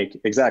still make,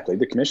 exactly.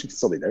 The commission can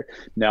still be there.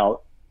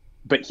 Now,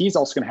 but he's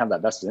also going to have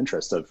that vested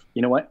interest of,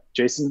 you know what,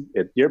 Jason,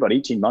 you're about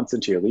 18 months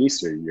into your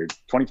lease, or you're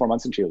 24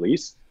 months into your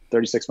lease,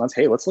 36 months.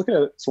 Hey, let's look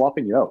at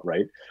swapping you out,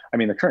 right? I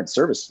mean, the current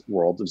service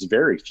world, there's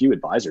very few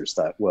advisors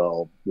that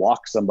will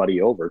walk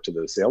somebody over to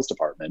the sales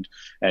department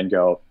and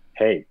go,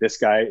 hey, this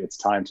guy, it's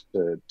time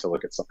to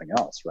look at something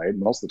else, right?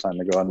 Most of the time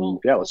they go,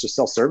 let's just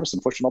sell service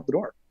and push them out the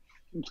door.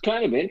 It's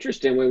kind of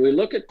interesting when we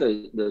look at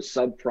the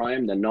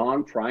subprime, the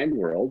non-prime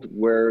world,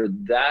 where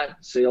that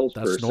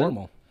salesperson, that's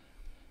normal,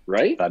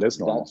 right? That is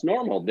normal. That's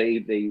normal.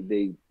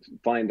 They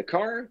find the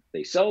car,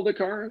 they sell the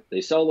car,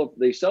 they sell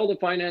the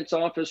finance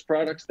office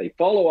products, they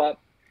follow up,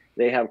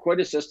 they have quite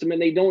a system,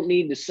 and they don't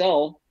need to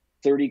sell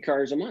 30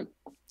 cars a month.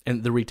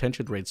 And the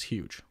retention rate's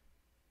huge.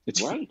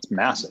 It's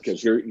massive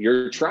because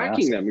you're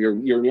tracking them.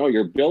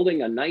 You're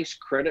building a nice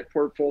credit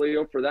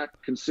portfolio for that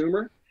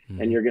consumer,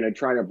 and you're going to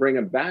try to bring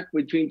them back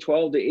between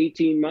 12 to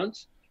 18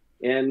 months.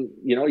 And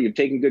you've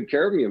taken good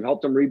care of them. You've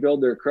helped them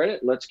rebuild their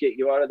credit. Let's get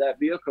you out of that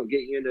vehicle,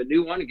 get you into a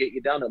new one, and get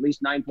you down to at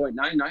least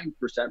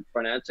 9.99%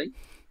 financing.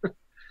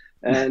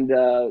 And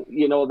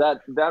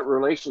that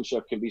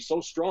relationship can be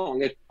so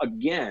strong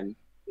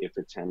if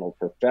it's handled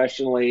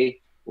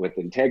professionally with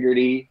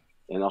integrity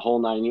and the whole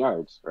 9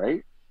 yards,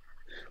 right?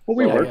 Well,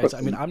 we work with. I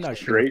mean, I'm not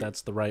sure if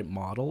that's the right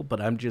model, but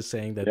I'm just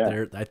saying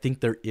that I think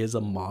there is a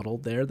model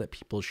there that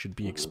people should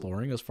be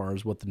exploring as far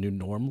as what the new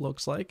norm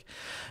looks like.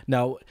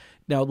 Now,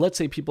 let's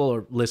say people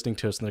are listening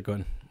to us and they're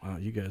going, "Wow,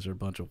 you guys are a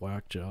bunch of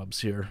whack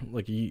jobs here.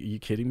 Like, are you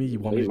kidding me? You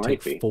want me to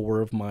take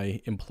 4 of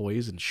my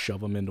employees and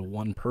shove them into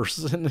one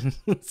person?" And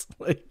it's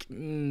like,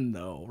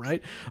 no,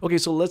 right? Okay,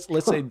 so let's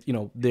say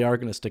they are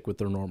going to stick with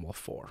their normal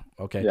 4.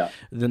 Okay,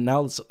 then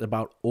now it's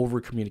about over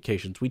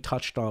communications. We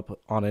touched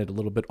on it a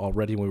little bit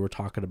already when we were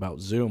talking about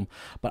Zoom,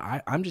 but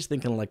I'm just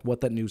thinking like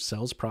what that new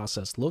sales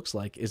process looks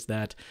like is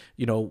that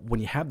when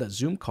you have that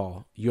Zoom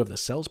call, you have the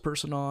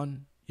salesperson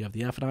on, you have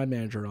the F&I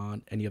manager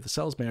on, and you have the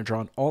sales manager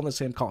on, all in the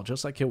same call,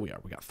 just like here we are.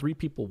 We got 3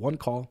 people, 1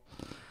 call.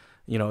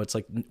 It's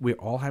like we're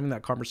all having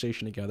that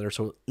conversation together.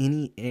 So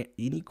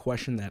any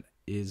question that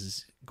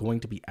is going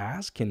to be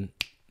asked can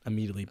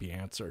immediately be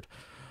answered.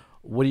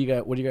 What do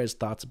you guys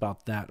thoughts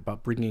about that?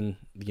 About bringing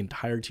the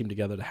entire team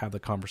together to have the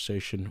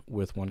conversation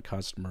with one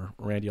customer?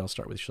 Randy, I'll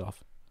start with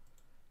yourself.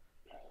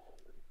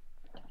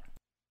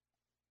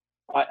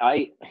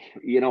 I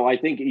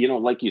think,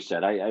 like you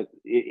said,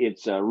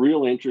 it's a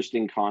real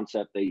interesting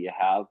concept that you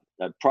have.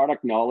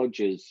 Product knowledge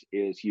is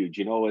huge.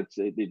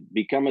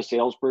 Become a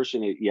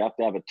salesperson, you have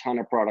to have a ton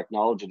of product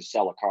knowledge to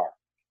sell a car.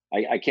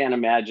 I can't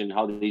imagine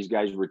how these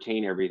guys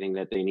retain everything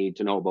that they need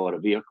to know about a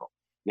vehicle.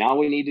 Now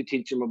we need to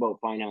teach them about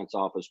finance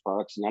office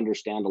products and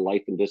understand a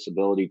life and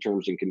disability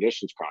terms and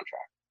conditions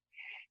contract.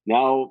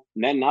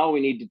 Now we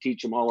need to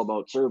teach them all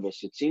about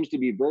service. It seems to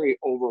be a very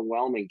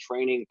overwhelming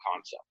training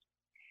concept.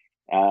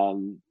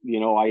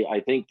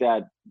 I think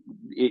that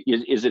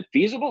is it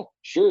feasible?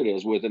 Sure it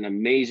is, with an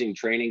amazing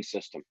training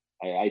system.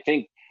 I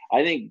think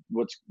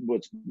what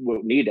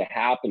need to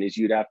happen is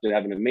you'd have to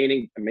have an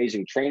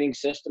amazing training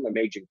system,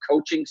 amazing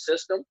coaching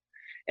system,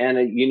 and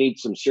you need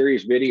some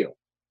serious video.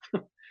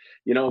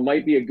 It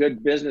might be a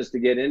good business to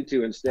get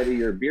into instead of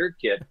your beer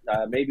kit.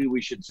 Maybe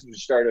we should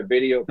start a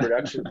video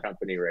production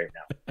company right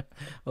now.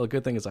 Well, the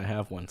good thing is I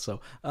have one.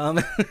 So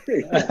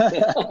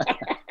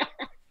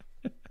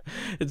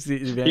it's the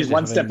advantage. He's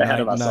one step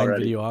ahead of us 9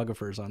 already.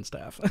 videographers on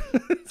staff.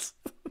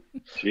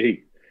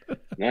 Gee,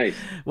 nice.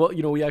 Well,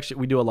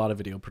 we do a lot of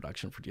video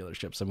production for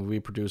dealerships. I mean, we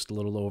produced a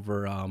little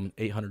over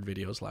 800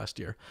 videos last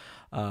year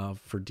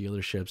for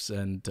dealerships,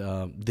 and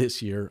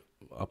this year,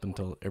 up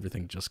until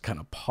everything just kind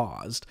of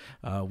paused,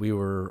 we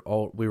were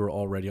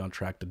already on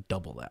track to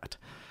double that.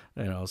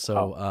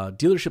 So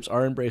dealerships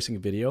are embracing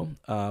video,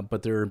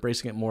 but they're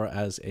embracing it more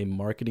as a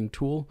marketing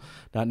tool,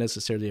 not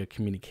necessarily a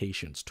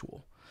communications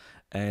tool.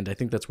 And I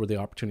think that's where the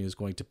opportunity is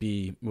going to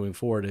be moving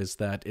forward, is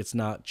that it's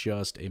not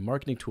just a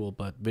marketing tool,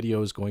 but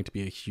video is going to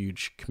be a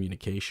huge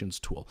communications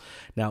tool.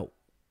 Now,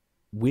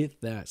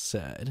 with that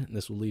said, and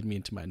this will lead me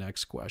into my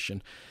next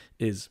question,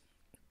 is,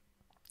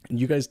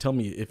 and you guys tell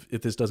me if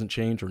this doesn't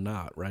change or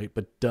not, right?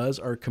 But does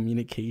our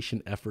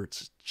communication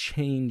efforts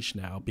change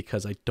now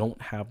because I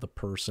don't have the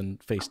person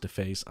face to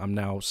face? I'm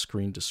now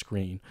screen to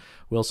screen.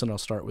 Wilson, I'll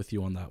start with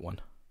you on that one.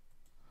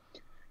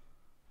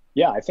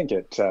 Yeah, I think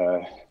it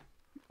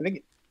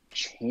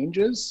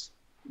changes,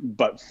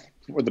 but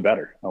for the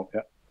better. Oh,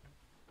 yeah.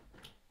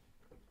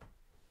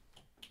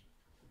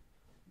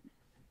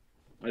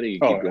 I think you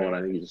keep going.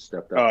 I think you just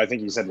stepped up. Oh, I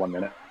think you said 1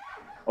 minute.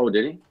 Oh,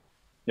 did he?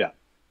 Yeah.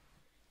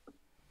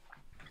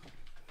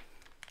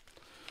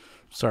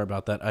 Sorry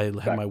about that. I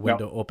had my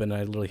window open.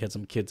 And I literally had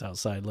some kids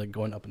outside, like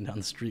going up and down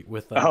the street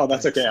with. Oh,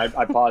 that's okay.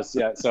 I paused.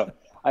 Yeah. So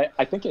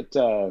I think it.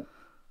 Do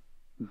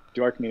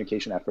our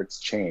communication efforts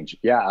change?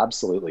 Yeah,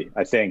 absolutely.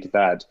 I think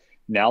that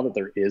now that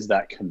there is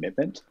that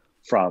commitment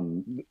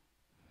from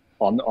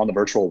on the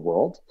virtual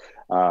world,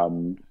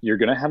 you're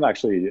going to have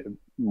actually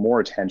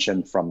more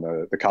attention from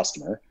the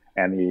customer,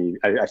 and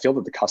I feel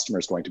that the customer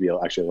is going to be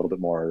actually a little bit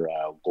more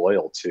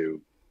loyal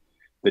to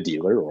the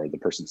dealer or the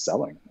person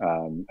selling,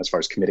 as far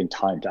as committing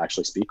time to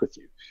actually speak with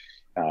you.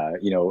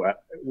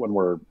 When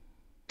we're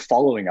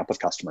following up with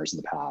customers in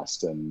the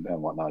past and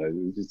whatnot,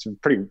 it's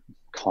pretty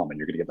common.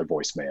 You're going to get their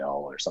voicemail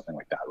or something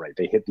like that, right?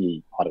 They hit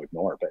the auto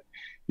ignore, but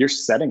you're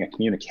setting a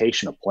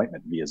communication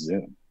appointment via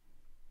Zoom.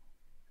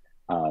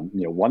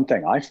 One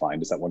thing I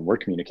find is that when we're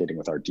communicating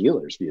with our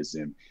dealers via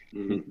Zoom,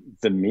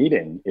 the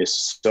meeting is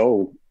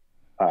so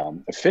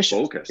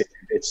efficient.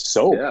 It's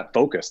so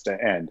focused,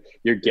 and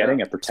you're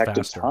getting a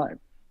protected time.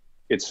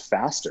 It's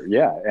faster.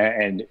 Yeah.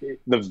 And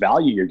the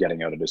value you're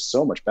getting out of it is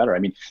so much better. I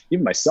mean,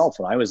 even myself,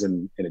 when I was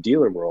in a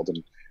dealer world,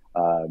 and,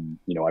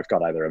 I've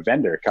got either a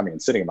vendor coming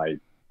and sitting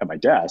at my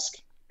desk,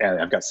 and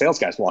I've got sales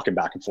guys walking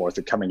back and forth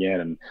and coming in,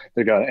 and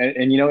they're going,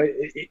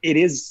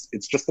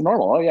 it's just the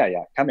normal. Oh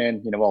yeah. Come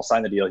in, we'll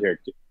sign the deal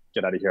here.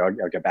 Get out of here.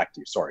 I'll get back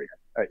to you. Sorry.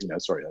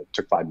 Sorry. It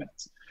took 5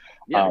 minutes.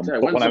 Yeah.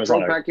 When's the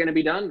Pro Pack going to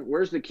be done?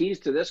 Where's the keys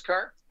to this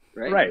car?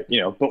 Right.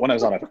 But when I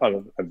was on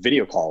a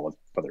video call with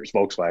whether it's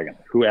Volkswagen,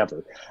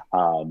 whoever,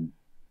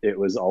 it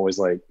was always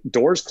like,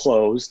 doors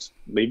closed,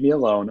 leave me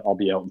alone, I'll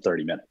be out in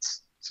 30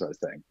 minutes, sort of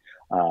thing.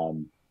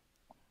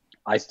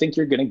 I think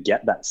you're going to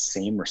get that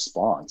same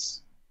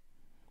response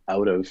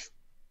out of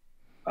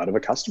a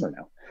customer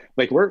now.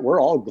 Like we're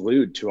all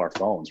glued to our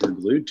phones. We're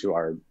glued to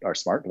our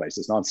smart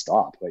devices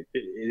nonstop. Like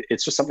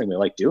it's just something we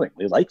like doing.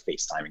 We like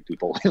FaceTiming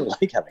people. We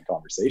like having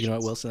conversations. You know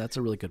what, Wilson, that's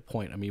a really good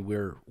point. I mean,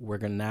 we're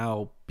going to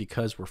now,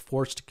 because we're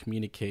forced to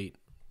communicate,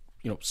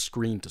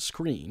 screen to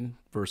screen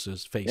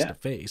versus face to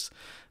face,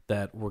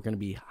 that we're going to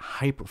be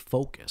hyper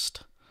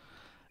focused.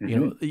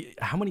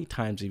 How many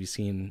times have you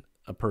seen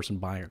a person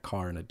buying a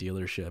car in a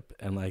dealership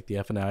and like the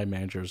F&I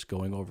manager's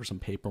going over some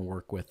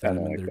paperwork with them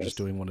and they're just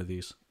doing one of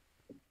these?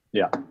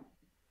 Yeah.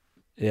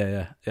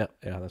 Yeah.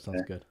 That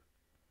sounds good.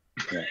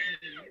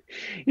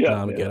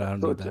 Yeah. I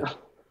don't need that.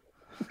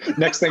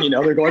 Next thing you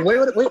know, they're going, wait,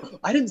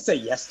 I didn't say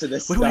yes to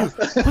this stuff.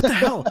 Wait, what the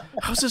hell?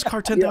 How's this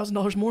car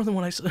 $10,000 more than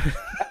what I said?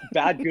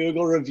 Bad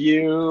Google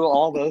review,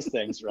 all those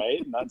things, right?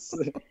 And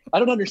I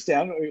don't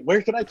understand.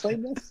 Where can I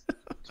claim this?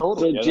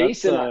 Totally. So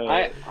Jason,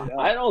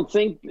 I don't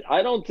think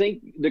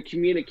the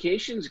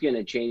communication's going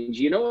to change.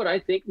 You know what I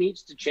think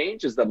needs to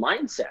change is the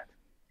mindset.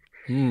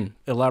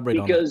 Elaborate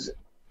on that. Because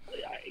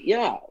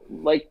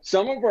like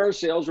some of our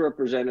sales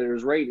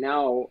representatives right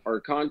now are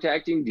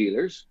contacting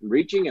dealers,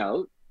 reaching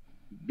out,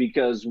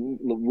 because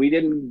we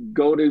didn't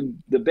go to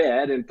the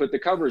bed and put the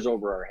covers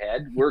over our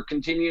head. We're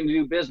continuing to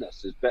do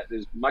business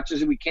as much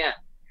as we can.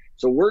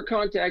 So we're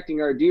contacting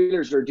our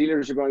dealers. Our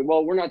dealers are going,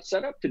 well, we're not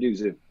set up to do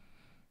Zoom.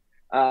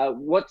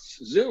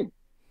 What's Zoom?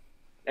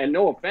 And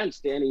no offense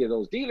to any of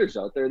those dealers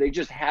out there, they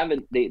just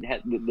haven't. The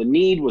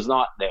need was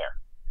not there.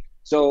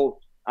 So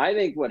I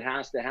think what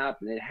has to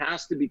happen, it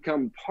has to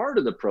become part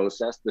of the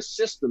process. The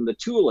system, the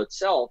tool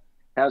itself,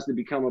 has to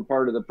become a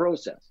part of the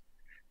process.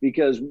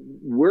 Because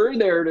we're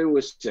there to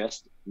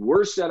assist.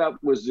 We're set up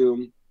with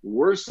Zoom.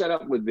 We're set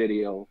up with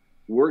video.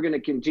 We're going to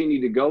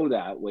continue to go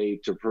that way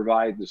to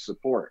provide the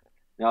support.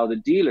 Now, the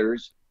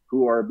dealers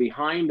who are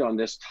behind on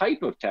this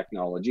type of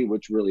technology,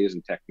 which really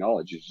isn't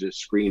technology, it's just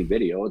screen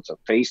video. It's a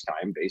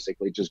FaceTime,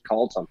 basically. Just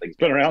call something. It's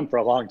been around for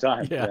a long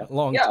time.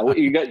 Long time. Well,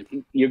 you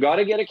got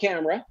to get a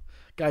camera.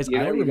 Guys,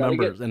 I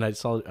remember, and I'm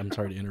sorry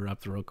to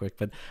interrupt real quick,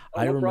 but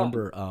I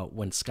remember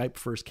when Skype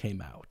first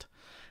came out.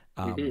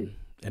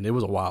 And it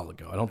was a while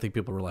ago. I don't think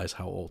people realize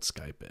how old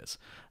Skype is.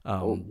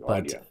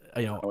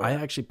 I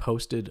actually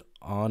posted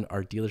on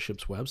our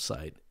dealership's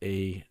website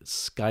a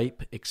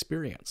Skype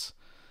experience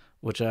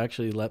which I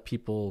actually let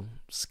people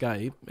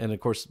Skype. And of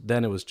course,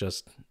 then it was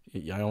just,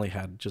 I only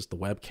had just the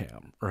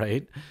webcam,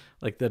 right?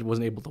 Like that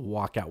wasn't able to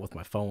walk out with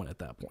my phone at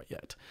that point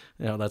yet.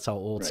 You know, that's how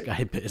old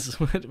Skype is.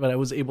 But I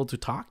was able to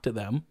talk to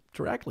them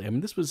directly. I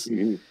mean, this was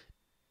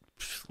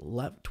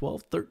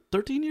 12,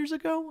 13 years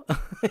ago.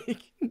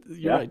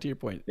 You're right, to your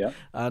point. Yeah.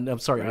 I'm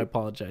sorry, I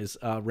apologize.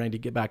 Randy,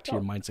 get back to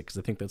your mindset, because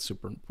I think that's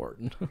super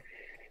important.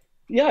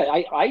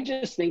 Yeah, I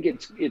just think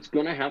it's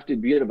going to have to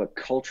be a bit of a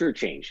culture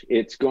change.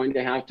 It's going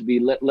to have to be,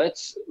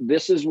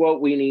 this is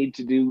what we need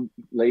to do,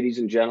 ladies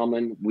and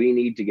gentlemen. We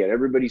need to get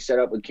everybody set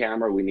up with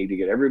camera. We need to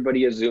get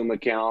everybody a Zoom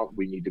account.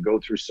 We need to go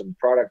through some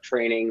product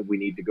training. We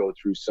need to go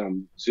through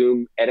some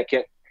Zoom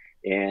etiquette.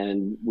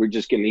 And we're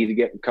just going to need to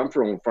get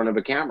comfortable in front of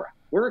a camera.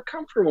 We're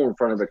comfortable in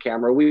front of a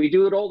camera. We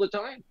do it all the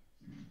time.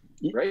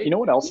 Right? You know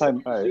what else I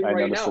right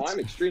noticed? Now, I'm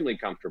extremely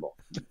comfortable.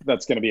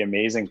 That's going to be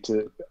amazing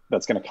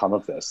that's going to come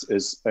of this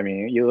is, I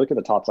mean, you look at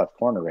the top left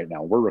corner right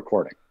now, we're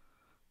recording.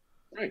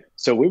 Right.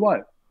 So we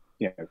want,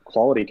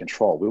 quality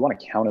control. We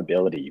want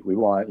accountability. We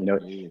want,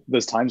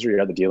 those times where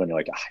you're at the deal and you're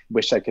like, I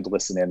wish I could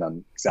listen in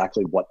on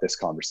exactly what this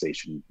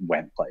conversation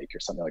went like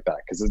or something like that.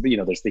 Because,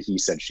 there's the he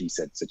said, she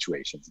said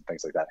situations and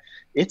things like that.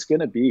 It's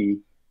going to be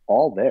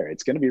all there.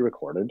 It's going to be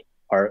recorded.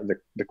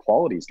 The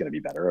quality is going to be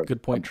better.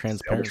 Good point.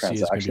 Transparency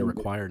is going to be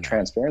required now.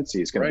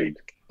 Transparency is going to be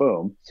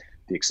boom.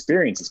 The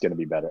experience is going to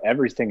be better.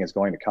 Everything is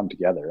going to come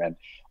together. And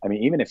I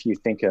mean, even if you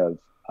think of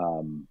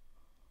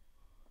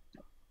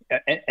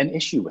an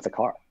issue with a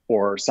car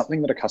or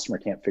something that a customer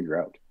can't figure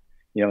out,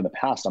 in the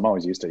past, I'm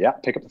always used to,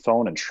 pick up the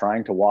phone and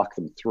trying to walk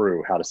them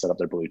through how to set up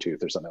their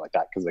Bluetooth or something like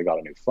that because they got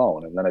a new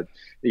phone. And then it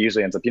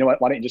usually ends up, why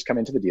don't you just come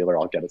into the dealer?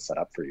 I'll get it set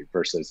up for you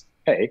versus,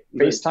 hey,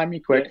 FaceTime me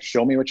quick,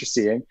 show me what you're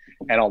seeing,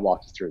 and I'll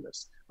walk you through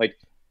this. Like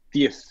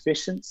the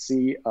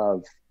efficiency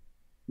of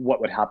what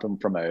would happen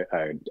from a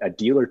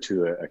dealer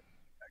to a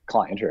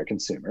client or a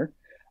consumer,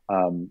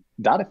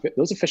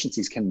 those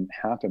efficiencies can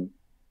happen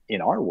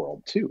in our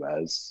world too,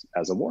 as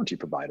a warranty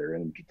provider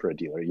and for a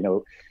dealer,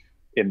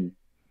 in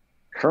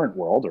current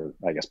world, or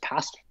I guess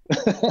past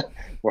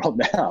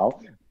world now,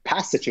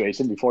 past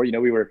situation before,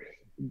 we were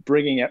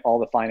bringing all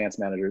the finance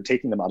manager,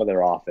 taking them out of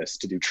their office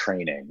to do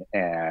training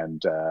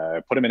and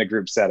put them in a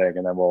group setting,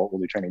 and then we'll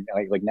do training.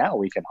 Like now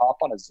we can hop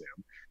on a Zoom.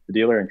 The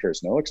dealer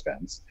incurs no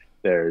expense.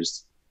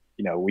 There's,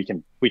 we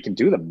can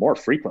do them more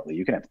frequently.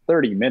 You can have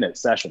 30-minute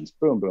sessions,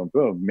 boom, boom,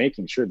 boom,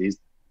 making sure these,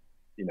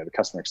 the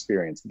customer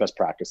experience, the best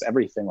practice,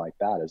 everything like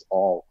that is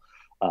all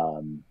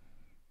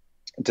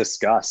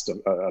discussed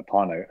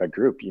upon a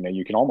group.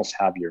 You can almost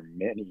have your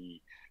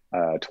mini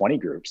 20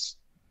 group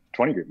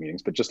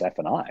meetings, but just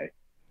F&I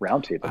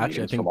roundtable.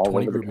 Actually, I think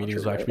 20 group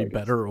meetings will actually be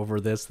better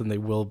over this than they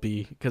will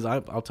be, because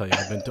I'll tell you,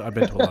 I've been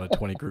to a lot of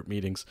 20 group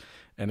meetings,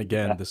 and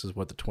again, this is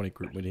what the 20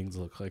 group meetings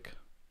look like.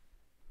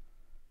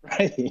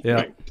 Right.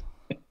 Yeah.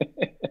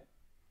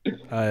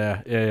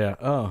 Yeah.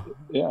 Oh.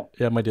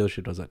 Yeah. My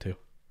dealership does that too.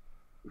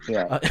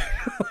 Yeah.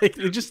 Like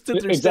they just sit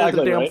there staring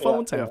at their damn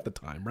phones half the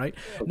time, right?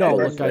 No,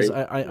 look, guys,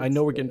 I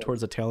know we're getting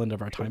towards the tail end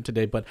of our time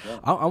today, but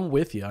I'm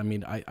with you. I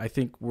mean, I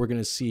think we're going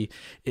to see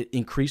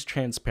increased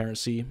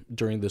transparency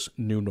during this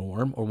new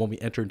norm, or when we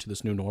enter into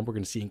this new norm, we're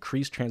going to see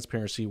increased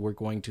transparency. We're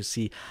going to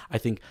see, I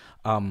think,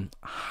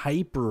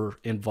 hyper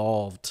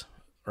involved,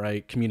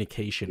 right,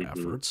 communication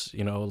efforts.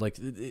 Like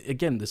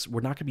again, we're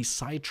not going to be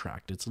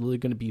sidetracked. It's really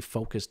going to be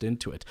focused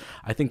into it.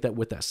 I think that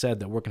with that said,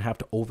 that we're going to have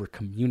to over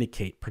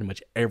communicate pretty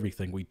much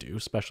everything we do,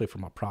 especially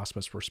from a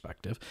prospect's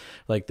perspective.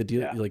 Like the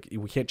deal, like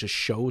we can't just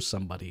show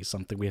somebody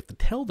something. We have to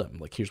tell them,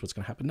 like, here's what's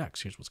going to happen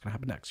next. Here's what's going to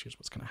happen next. Here's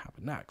what's going to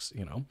happen next.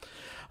 And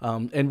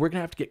we're going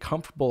to have to get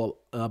comfortable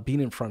being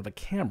in front of a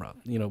camera.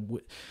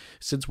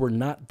 Since we're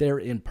not there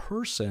in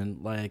person,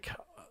 like,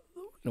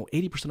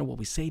 80% of what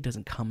we say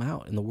doesn't come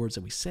out in the words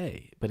that we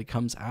say, but it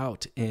comes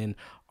out in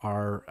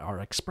our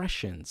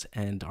expressions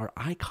and our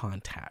eye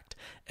contact.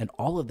 And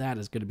all of that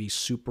is going to be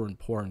super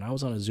important. I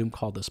was on a Zoom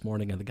call this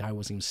morning, and the guy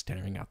wasn't even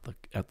staring at the,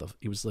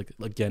 he was like,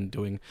 again,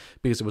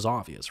 because it was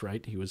obvious,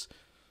 right? He was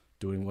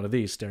doing one of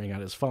these, staring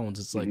at his phones.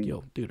 It's like,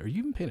 yo, dude, are you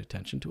even paying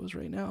attention to us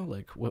right now?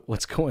 Like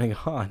what's going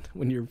on?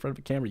 When you're in front of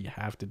a camera, you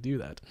have to do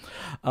that.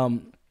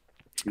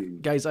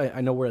 Guys,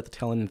 I know we're at the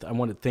tail end. I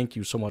want to thank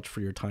you so much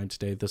for your time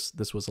today.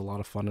 This was a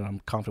lot of fun, and I'm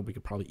confident we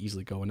could probably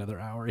easily go another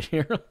hour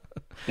here.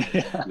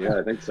 Yeah,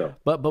 I think so.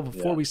 But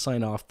before we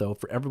sign off, though,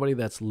 for everybody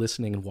that's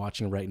listening and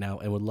watching right now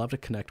and would love to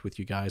connect with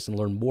you guys and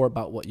learn more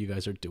about what you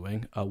guys are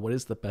doing, what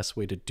is the best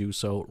way to do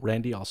so?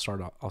 Randy, I'll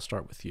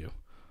start with you.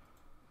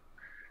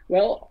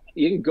 Well,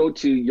 you can go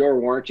to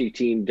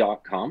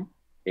yourwarrantyteam.com.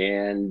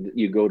 And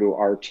you go to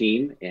our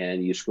team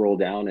and you scroll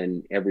down,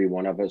 and every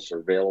one of us are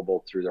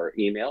available through our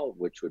email,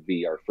 which would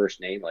be our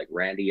first name, like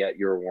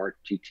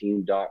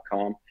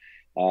Randy@yourwarrantyteam.com.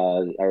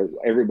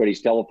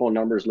 Everybody's telephone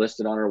number is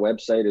listed on our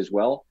website as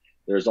well.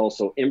 There's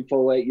also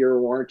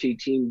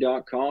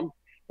info@yourwarrantyteam.com.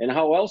 And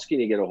how else can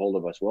you get a hold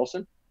of us,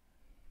 Wilson?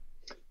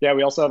 Yeah,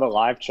 we also have a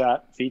live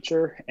chat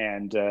feature,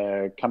 and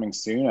coming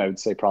soon, I would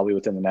say probably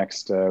within the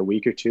next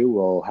week or two,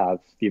 we'll have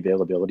the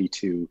availability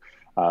to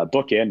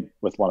book in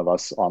with one of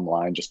us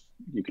online. Just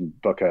you can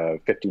book a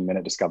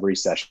 15-minute discovery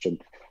session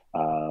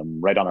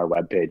right on our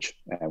webpage,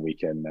 and we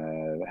can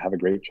have a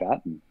great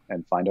chat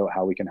and find out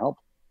how we can help.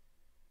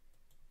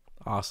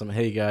 Awesome.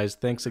 Hey guys,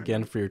 thanks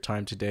again for your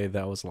time today.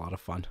 That was a lot of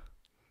fun.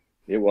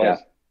 It was. Yeah.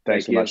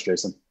 Thanks so much,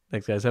 Jason.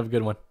 Thanks guys. Have a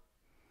good one.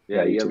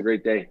 Yeah, you have a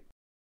great day.